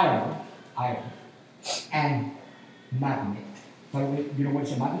 iron, and magnet. You know what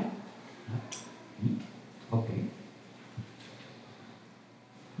is a magnet? Okay.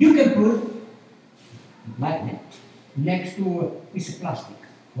 You can put magnet next to a piece of plastic,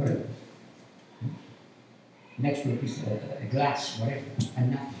 whatever. Next to a piece of glass, whatever,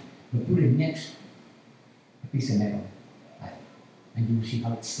 and nothing. But put it next a piece of metal, and you will see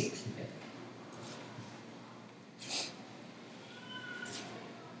how it sticks together.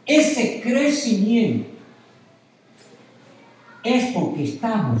 Ese crecimiento es porque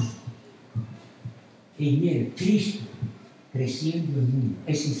estamos en el Cristo, creciendo en uno,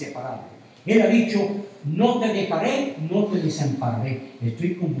 es inseparable. Él ha dicho, no te dejaré, no te desampararé,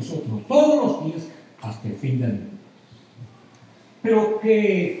 estoy con vosotros todos los días hasta el fin del mundo. Pero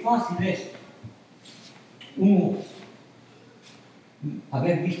qué fácil es uno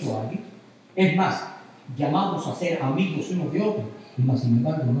haber visto a alguien, es más, llamados a ser amigos unos de otros, y más sin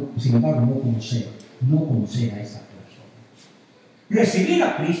embargo no conocer a esa persona. Recibir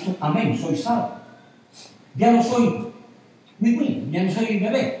a Cristo, amén, soy salvo. Ya no soy ya no soy un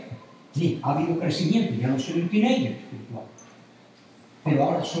bebé, sí, ha habido crecimiento, ya no soy un teenager espiritual, pero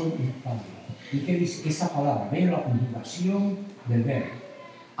ahora soy un padre. ¿Y qué dice esa palabra? Ven la conjugación del verbo.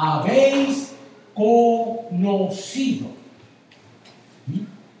 Habéis conocido.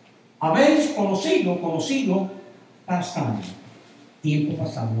 Habéis conocido, bastante. Tiempo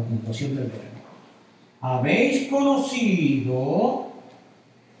pasado, la puntuación del verbo. Habéis conocido.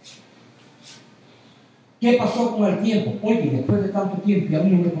 ¿Qué pasó con el tiempo? Oye, después de tanto tiempo y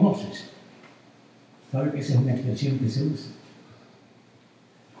aún no me conoces. ¿Sabe que esa es una expresión que se usa?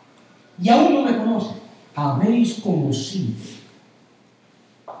 Y aún no me conoces. Habéis conocido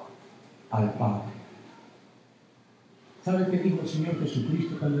al Padre. ¿Sabe qué dijo el Señor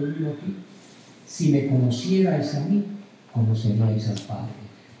Jesucristo cuando vino aquí? Si me conocierais a mí, conoceríais al Padre,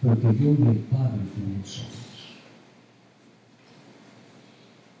 porque yo y el Padre uno somos.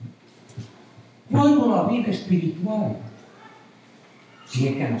 Cuando la vida espiritual, si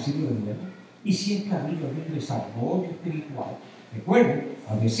es que ha nacido de nuevo, y si es que ha habido un desarrollo espiritual, recuerden,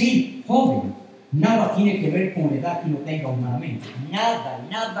 al decir joven, nada tiene que ver con la edad que uno tenga humanamente. Nada.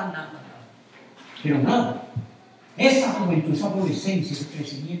 Pero nada. Esa juventud, esa adolescencia, ese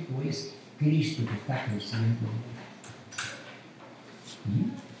crecimiento es Cristo que está creciendo.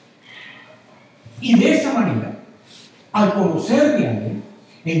 Y de esa manera, al conocerle a Él,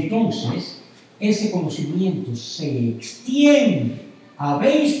 entonces ese conocimiento se extiende.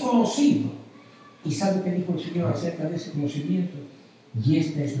 Habéis conocido. ¿Y sabe qué dijo el Señor acerca de ese conocimiento? Y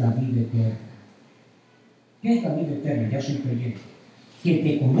esta es la vida eterna. ¿Qué es la vida eterna? Ya soy creyente. que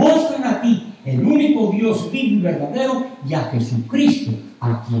te conozcan a ti, el único Dios vivo y verdadero, y a Jesucristo,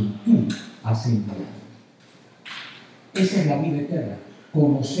 a quien tú has enviado. Esa es la vida eterna,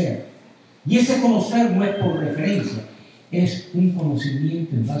 conocer. Y ese conocer no es por referencia, es un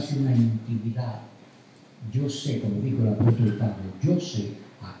conocimiento en base a una intimidad. Yo sé, como dijo el apóstol Pablo, yo sé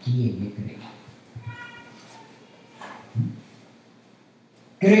a quién he creído.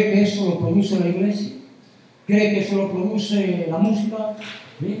 ¿Cree que eso lo produce la iglesia? ¿Cree que eso lo produce la música?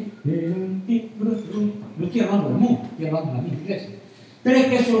 No estoy hablando del mundo, estoy hablando de la misma iglesia. ¿Cree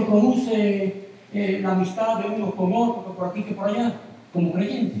que eso lo produce la amistad de unos con otros, por aquí que por allá, como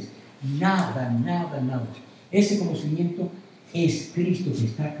creyentes? Nada. Ese conocimiento es Cristo que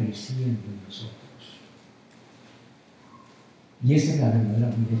está creciendo en nosotros. Y esa es la verdadera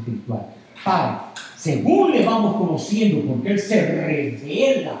vida espiritual. Según le vamos conociendo, porque Él se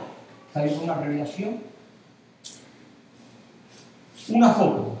revela. ¿Sabes una revelación? Una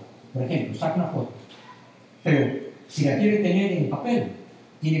foto, por ejemplo, saca una foto. Pero si la quiere tener en papel,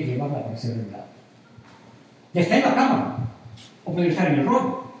 tiene que llevarla para ser revelada. Ya está en la cámara, o puede estar en el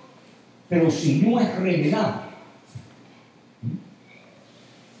rollo. Pero si no es revelada,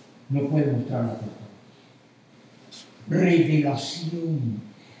 no puede mostrar la foto. Revelación.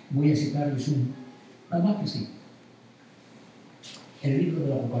 Voy a citarles nada más que sí. El libro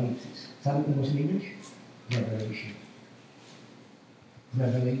del Apocalipsis. ¿Saben cómo es en inglés? Revelation.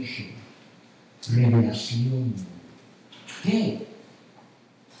 Revelación. ¿Qué?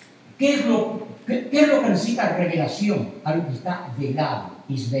 ¿Qué es lo que necesita revelación? Algo que está velado.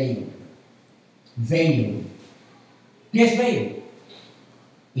 Is veiled. Veiled. ¿Qué es veiled?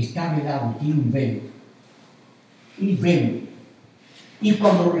 Está velado, tiene un velo. Un velo. Y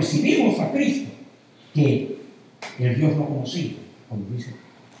cuando recibimos a Cristo, que el Dios no conocido,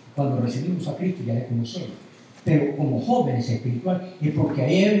 cuando recibimos a Cristo ya le conocemos, pero como jóvenes espirituales es porque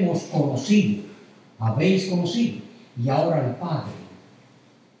hemos conocido, habéis conocido, y ahora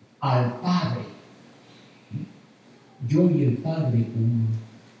al Padre, yo y el Padre uno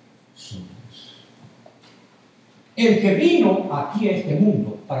somos. El que vino aquí a este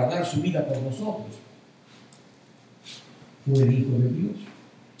mundo para dar su vida por nosotros fue el Hijo de Dios,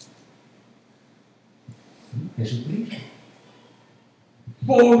 Jesucristo.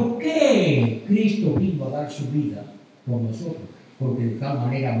 ¿Por qué Cristo vino a dar su vida por nosotros? Porque de tal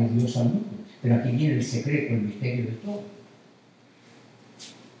manera amó Dios al mundo. Pero aquí viene el secreto, el misterio de todo.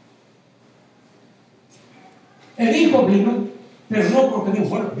 El Hijo vino, pero no porque dijo,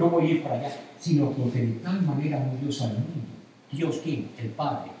 bueno, yo voy a ir para allá, sino porque de tal manera amó Dios al mundo. ¿Dios quién? El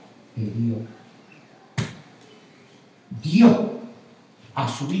Padre, que dio a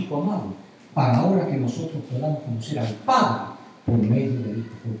su Hijo amado, para ahora que nosotros podamos conocer al Padre por medio del Hijo,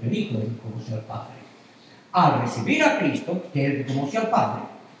 porque el Hijo conoce al Padre. Al recibir a Cristo, que es el que conoce al Padre,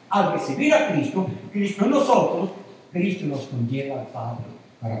 al recibir a Cristo, Cristo en nosotros, Cristo nos conlleva al Padre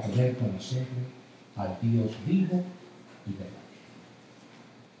para poder conocerle al Dios vivo y verdadero.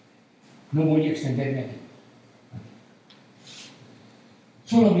 No voy a extenderme aquí.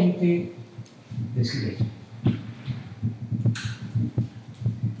 Solamente decir esto.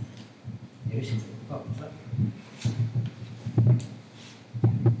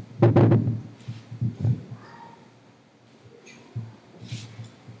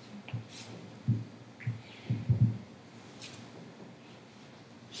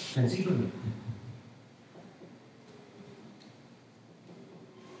 Sencillamente.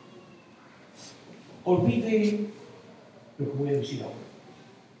 Olvide lo que voy a decir ahora.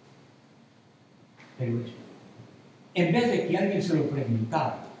 Pero esto, en vez de que alguien se lo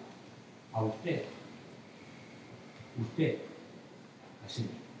preguntara a usted así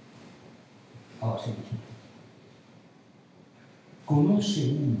mismo, conoce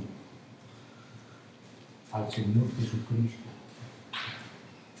uno al Señor Jesucristo.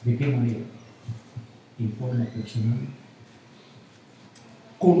 ¿De qué manera? En forma personal.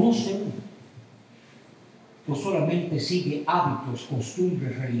 Conoce uno. No solamente sigue hábitos,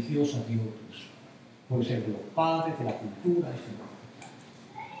 costumbres religiosas de otros. Puede ser de los padres, de la cultura, etc.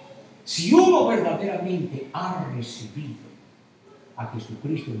 Si uno verdaderamente ha recibido a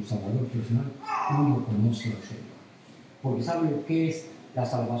Jesucristo, el Salvador personal, uno conoce al Señor. Porque sabe lo que es la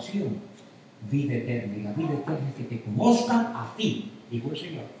salvación, vida eterna. Y la vida eterna es que te conozcan a ti, dijo el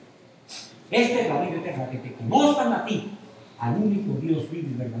Señor. Esta es la vida eterna, que te conozcan a ti, al único Dios vivo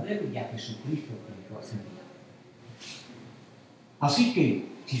y verdadero, y a Jesucristo que lo has enviado. Así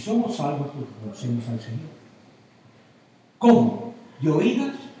que, si somos salvos, pues conocemos al Señor. ¿Cómo? ¿De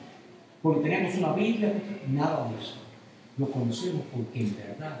oídas? Porque tenemos una Biblia, nada de eso. Lo conocemos porque en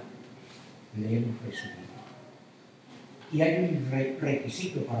verdad le hemos recibido. Y hay un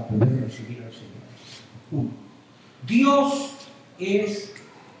requisito para poder recibir al Señor. Uno, Dios es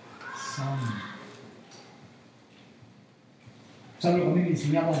santo. ¿Sabe lo que a mí me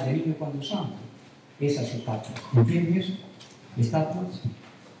enseñaba de niño cuando santo? Esas estatuas. ¿Entienden eso? Estatuas.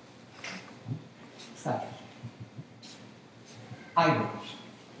 Estatuas. Idols.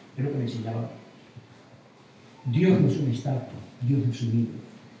 Es lo que me enseñaba. Dios no es una estatua, Dios no es un ídolo.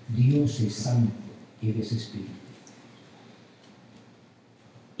 Dios es santo y Él es espíritu.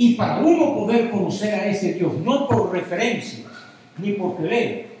 Y para uno poder conocer a ese Dios, no por referencias, ni porque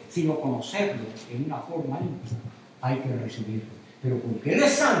lee, sino conocerlo en una forma íntima, hay que recibirlo. Pero porque Él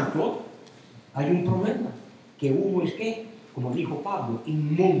es santo, hay un problema, que uno es que, como dijo Pablo,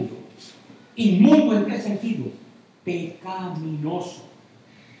 inmundo. ¿Inmundo en qué sentido? Pecaminoso.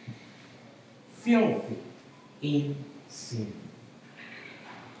 Filthy in sin.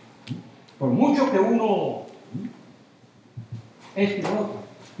 Por mucho que uno es otro,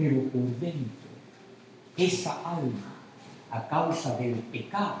 pero por dentro, esa alma, a causa del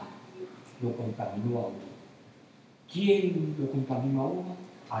pecado, lo contaminó a uno. ¿Quién lo contaminó a uno?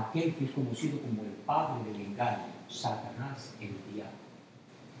 Aquel que es conocido como el padre del engaño, Satanás, el diablo.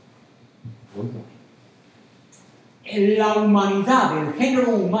 Bueno, en la humanidad, el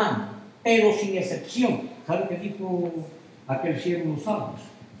género humano, pero sin excepción, ¿sabe qué dijo aquel siervo de los Salmos?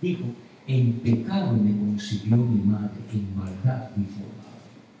 Dijo: en pecado me concibió mi madre, en maldad me formaba.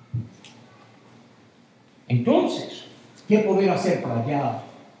 Entonces, ¿qué poder hacer para allá?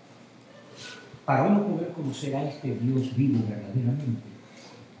 Para uno poder conocer a este Dios vivo verdaderamente,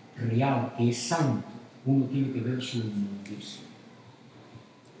 real, que es santo, uno tiene que ver su inmundicia.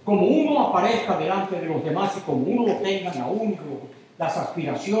 Como uno aparezca delante de los demás y como uno lo tengan a uno, las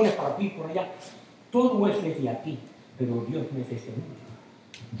aspiraciones para aquí y por allá, todo es desde aquí, pero Dios no es de este mundo.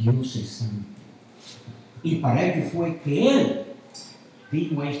 Dios es santo. Y para ello fue que Él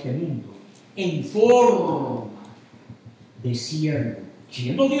vino a este mundo en forma de siervo,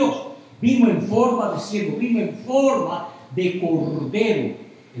 siendo Dios. Vino en forma de siervo, vino en forma de cordero,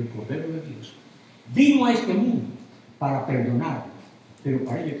 el cordero de Dios. Vino a este mundo para perdonarnos, pero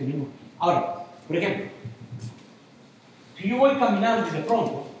para ello tenemos. Ahora, por ejemplo, si yo voy caminando y de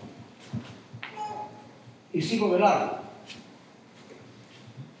pronto y sigo de largo,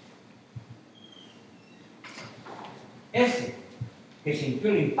 ese que sintió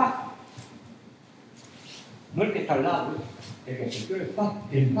el impacto, no el que está al lado, el que sintió el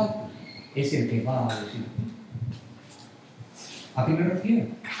impacto es el que va a decir: ¿a qué me refiero?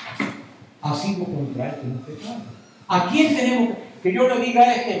 Ha sido contra él que hemos pecado. ¿A quién tenemos que yo le diga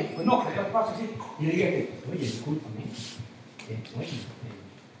a este? Pues no, que yo pase así y le diga que, oye, discúlpame, oye,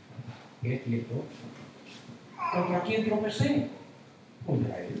 es cierto. ¿Contra quién tropecé?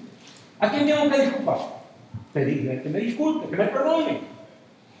 Contra él. ¿A quién tengo que disculpar? Pedirle que me disculpe, que me perdone.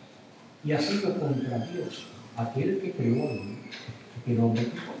 Y ha sido contra Dios, aquel que creó al hombre, que el hombre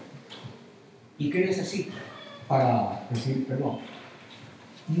pecó. ¿Y qué necesita para recibir perdón?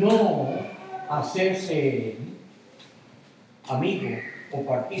 No hacerse amigo o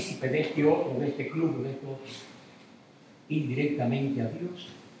partícipe de este otro, de este club, de este otro. Ir directamente a Dios,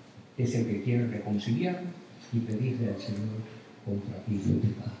 que es el que quiere reconciliarnos, y pedirle al Señor: contra ti yo he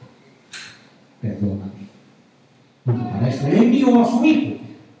pecado, perdóname. Porque para eso Él envió a su Hijo,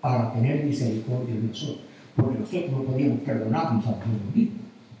 para tener misericordia de nosotros, porque nosotros no podíamos perdonarnos a nosotros mismos.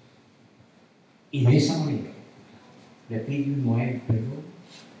 Y de esa manera le pide uno a Él perdón,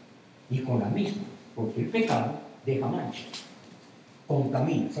 y con la misma, porque el pecado deja mancha,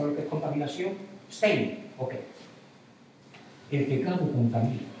 contamina. ¿Sabe lo que es contaminación? Stain, ok. El pecado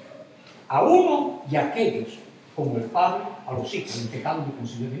contamina a uno y a aquellos, como el padre a los hijos. El pecado me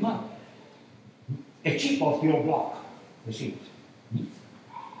considera mi madre. The chip of your block, decimos.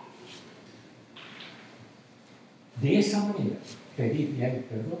 De esa manera, pedirle a Él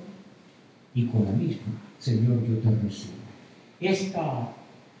perdón, y con la misma: Señor, yo te recibo.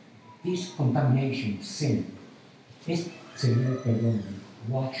 This contamination, sin, Señor, perdón,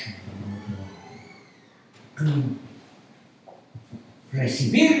 watch me,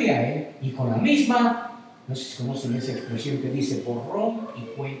 recibirle a Él, y con la misma, no sé si conocen esa expresión que dice borrón y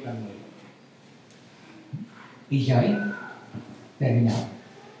cuenta nueva. Y ya ahí, terminado.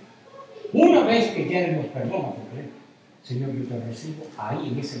 Una vez que ya Él nos perdona, porque Señor, yo te recibo, ahí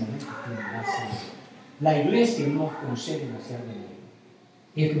en ese momento nace. La iglesia no concede nacer de nuevo.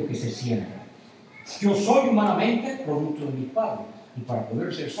 Es lo que se siembra. Yo soy humanamente producto de mi Padre, y para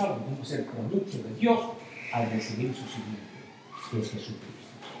poder ser salvo tengo que ser producto de Dios al recibir su simiente, que es Jesucristo.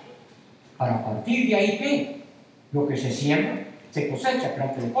 Para partir de ahí, ¿qué? Lo que se siembra, se cosecha, pero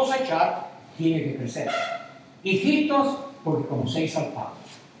antes de cosechar, tiene que crecer. Hijitos, porque conocéis al Padre.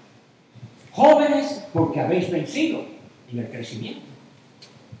 Jóvenes, porque habéis vencido en el crecimiento.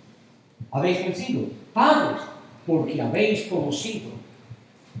 Habéis vencido. Padres, porque habéis conocido.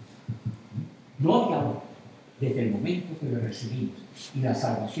 No de ahora, desde el momento que lo recibimos. Y la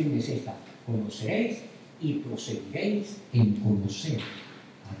salvación es esta. Conoceréis y proseguiréis en conocer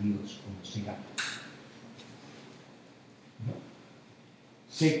a Dios, conocer a Dios. ¿No?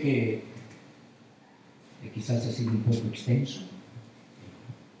 Sé que quizás ha sido un poco extenso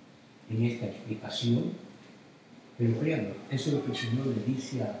en esta explicación, pero créanme, eso es lo que el Señor le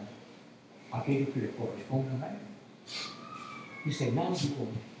dice a aquellos que le correspondan a Él. Dice, now you go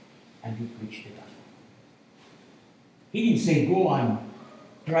and you preach the gospel. He didn't say go and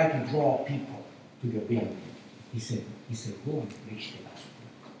try to draw people to your building. He said go and preach the gospel.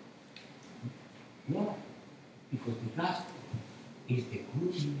 Why? Because the gospel is the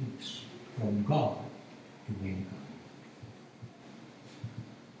good news from God to mankind.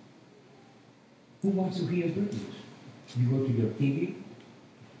 Who wants to hear good news? You go to your TV,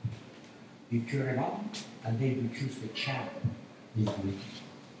 you turn it on, and then you choose the channel this week.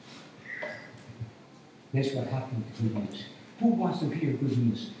 That's what happened to good news. Who wants to hear good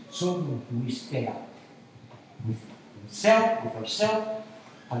news? Someone who is fed up with himself, with herself.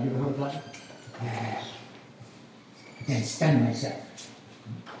 Have you ever heard that? Yes. I can't stand myself.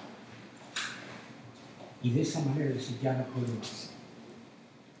 Y de esa manera decir, ya no puedo más.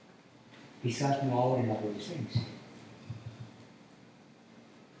 Quizás no ahora en la adolescencia,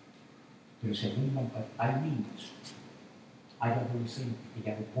 pero según hay niños, hay adolescentes que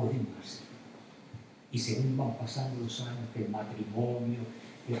ya no pueden más. Y según van pasando los años, que el matrimonio,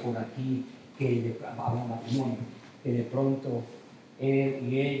 que por aquí, que habla matrimonio, que de pronto él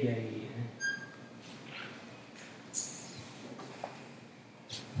y ella y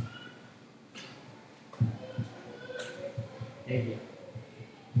ella,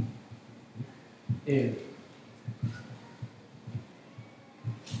 él,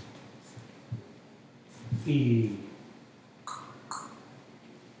 y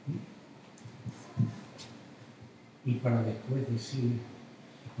para después decir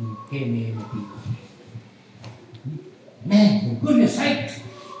en qué me he metido. Man, for goodness sakes,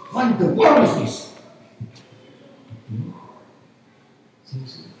 what in the world is this?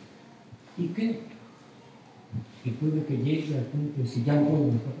 ¿Sí? ¿Y qué? Y puede que llegue al punto de decir, ya no puedo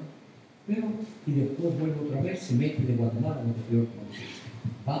mejor. Pero, y después vuelve otra vez, se mete de Guatemala a lo peor, como decir,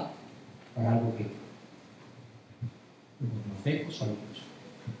 va para algo que nos dejo saludos.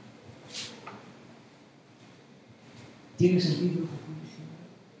 ¿Tiene sentido lo que estoy diciendo?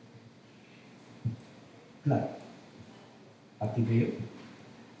 Claro. Aquí veo.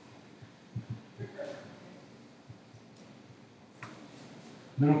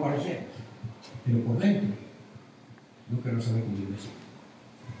 No nos parecemos, pero por dentro no quiero saber cómo yo decir.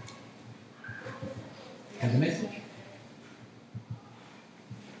 ¿Has message?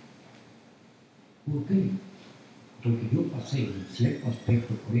 ¿Por qué? Porque yo pasé en cierto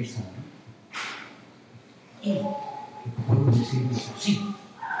aspecto por esa y puedo decirles así,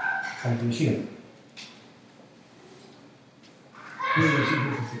 conclusión. Puedo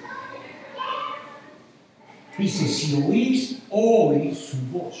decirles así. Dice, si oís hoy su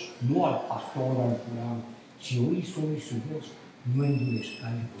voz, no al pastor, al fulano, si oís hoy su voz, no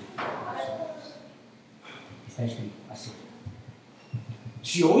endurezcáis vuestros corazones. Está escrito así.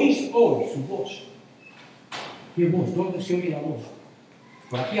 Si oís hoy su voz, ¿qué voz? ¿Dónde se oye la voz?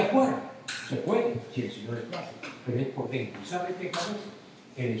 Por aquí afuera. Se puede, si el Señor le place, pero es por dentro. ¿Sabe qué es?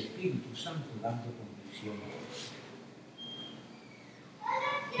 El Espíritu Santo dando convicción a Dios.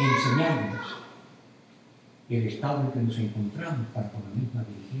 Enseñándonos el estado en que nos encontramos para con la misma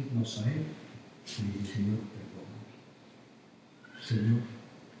dirigirnos a Él y decir, Señor, perdóname. Señor,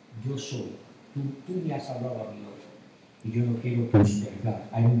 yo soy. Tú me has hablado a mí hoy y yo no quiero postergar.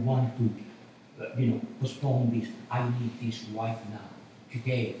 I don't want to, postpone this. I need this right now,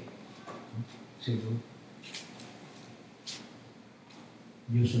 today. Señor,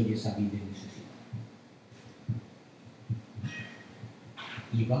 yo soy esa vida en necesidad.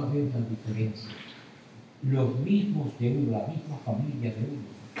 Y va a haber una diferencia. Los mismos de uno, la misma familia de uno,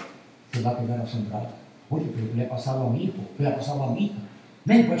 se va a quedar asombrada. Oye, pero ¿qué le ha pasado a mi hijo? ¿Qué le ha pasado a mi hija?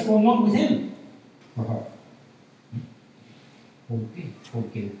 Man, what's going on with him? Por favor. ¿Por qué?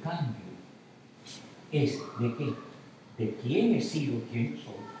 Porque el cambio es de qué? De quién he sido, quién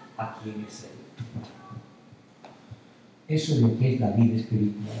soy, a quién es Él. Eso es lo que es la vida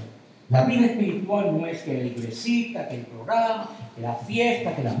espiritual. La vida espiritual no es que la iglesita, que el programa, que la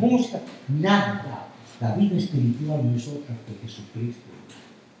fiesta, que la música, nada. La vida espiritual no es otra que Jesucristo.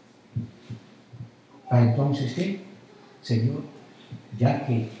 Para entonces, ¿qué? Señor, ya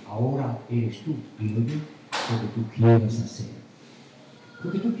que ahora eres tú y no yo, lo que tú quieras hacer.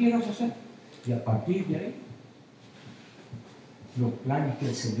 Lo que tú quieras hacer. Y a partir de ahí, los planes que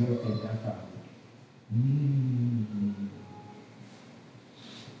el Señor tendrá para mí.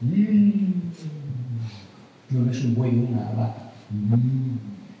 No es un buey o una vaca.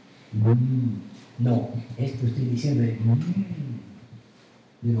 No, esto estoy diciendo de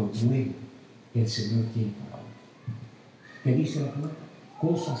lo bueno que el Señor tiene para uno. ¿Qué dice la palabra?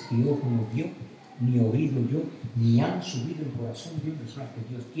 Cosas que ojo no vio, ni oído yo, ni han subido el corazón de Dios, las que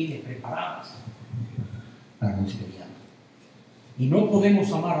Dios tiene preparadas para los que le aman. Y no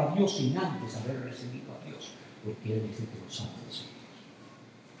podemos amar a Dios sin antes haber recibido a Dios, porque Él es el que nos ama a nosotros.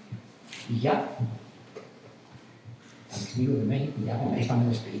 Y ya, al estilo de México, ya con esta me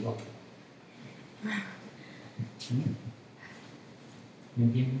despido. ¿Me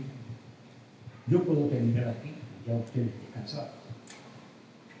entienden? Yo puedo terminar aquí, ya ustedes descansaron.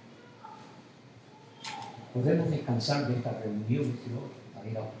 Podemos descansar de esta reunión para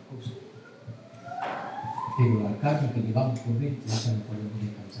ir a otra cosa. Pero la carga que llevamos por dentro, esa no podemos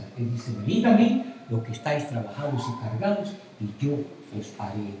descansar. Él dice, venid a mí, los que estáis trabajados y cargados, y yo os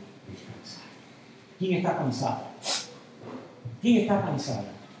haré descansar. ¿Quién está cansado? ¿Quién está cansado?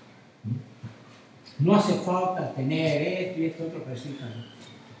 No hace falta tener esto y esto otro, pero estoy cansado.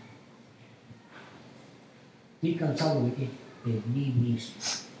 ¿Estoy cansado de qué? De mí mismo.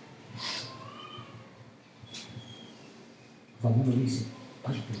 Cuando uno dice,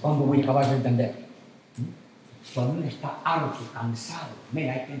 ¿cuándo voy a acabar de entender? Cuando uno está harto, cansado,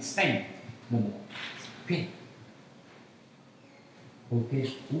 mira, I can stand. No. ¿Qué? Porque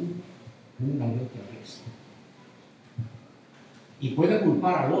es una y otra vez. Y puede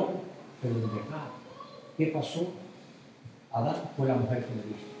culpar al otro, pero de verdad, ¿qué pasó? Adán fue la mujer que le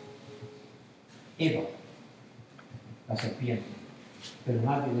dijo. Eva, la serpiente. Pero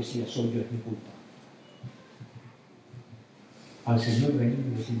nadie decía, soy yo, es mi culpa. Al Señor venimos y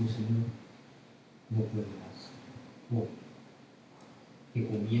decimos, Señor, no puedo más. No. Que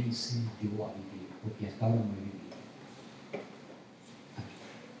comience yo a vivir, porque hasta ahora no he vivido.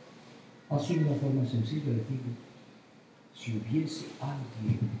 Así de una forma sencilla de decir, si hubiese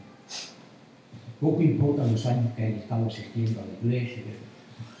alguien, poco importa los años que haya estado asistiendo a la iglesia,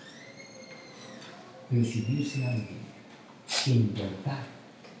 pero si hubiese alguien que en verdad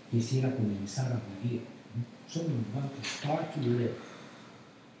quisiera comenzar a vivir, someone want to start to live,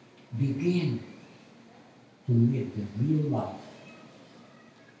 begin to live the real life.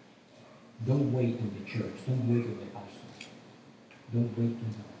 Don't wait on the church, don't wait on the pastor, don't wait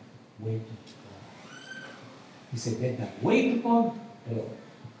on God, wait on God. He said that wait upon the Lord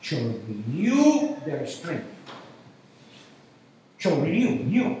shall renew their strength. Shall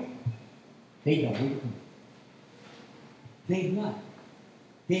renew. They don't wait upon. They what?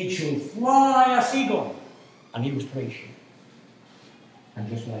 They shall fly as eagle. An illustration. And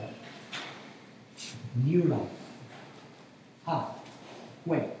just like new life. How?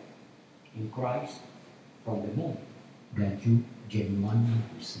 When? In Christ, from the moment that you genuinely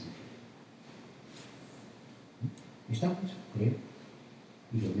receive it. ¿Estamos? Creo.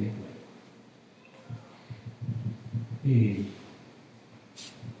 Y lo dejo ahí.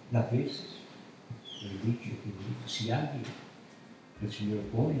 Las veces, el dicho que digo, si alguien, el Señor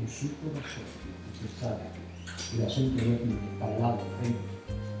pone en su corazón, y usted sabe que el asunto no está al lado, frente,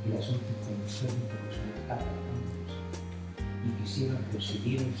 el asunto es conocer el corazón de cada uno y quisiera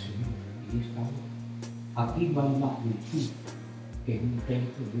recibir al Señor en esta hora. Aquí no hay más virtud que en un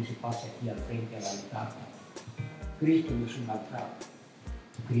templo donde se pase aquí al frente al altar. Cristo no es un altar,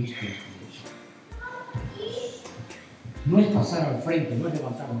 Cristo es Dios. No es pasar al frente, no es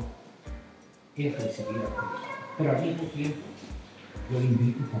levantarnos, es recibir a Cristo. Pero al mismo tiempo, yo le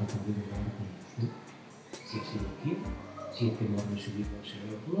invito para poder orar con usted, si así lo quiere, si es que no ha recibido al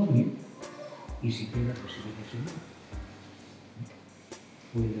Señor todavía, y si quiere recibir al Señor.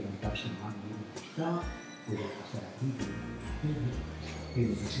 Puede levantar su mano donde está, puede pasar aquí, pero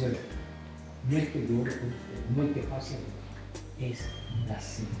recuerda, no es que yo ore con usted, no es que pase algo, es la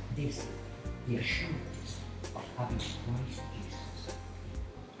certeza, the assurance of having Christ Jesus.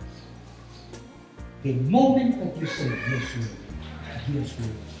 The moment that you say, yes,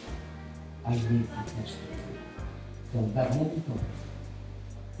 Lord, I need to testify. From that moment on,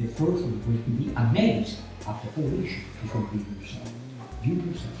 the person who is to be amazed at the whole issue is going to be yourself. You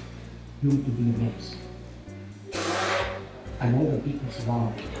yourself, you want to be amazed. And all the people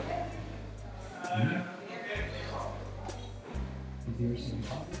surrounding you. If there is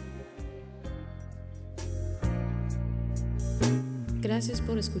anybody. gracias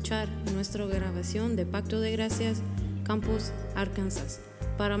por escuchar nuestra grabación de Pacto de Gracias, Campos, Arkansas.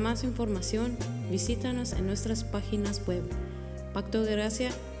 Para más información, visítanos en nuestras páginas web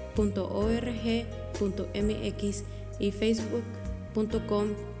pactodegracia.org.mx y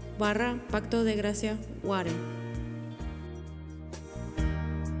facebook.com/Pacto de Gracia Warren.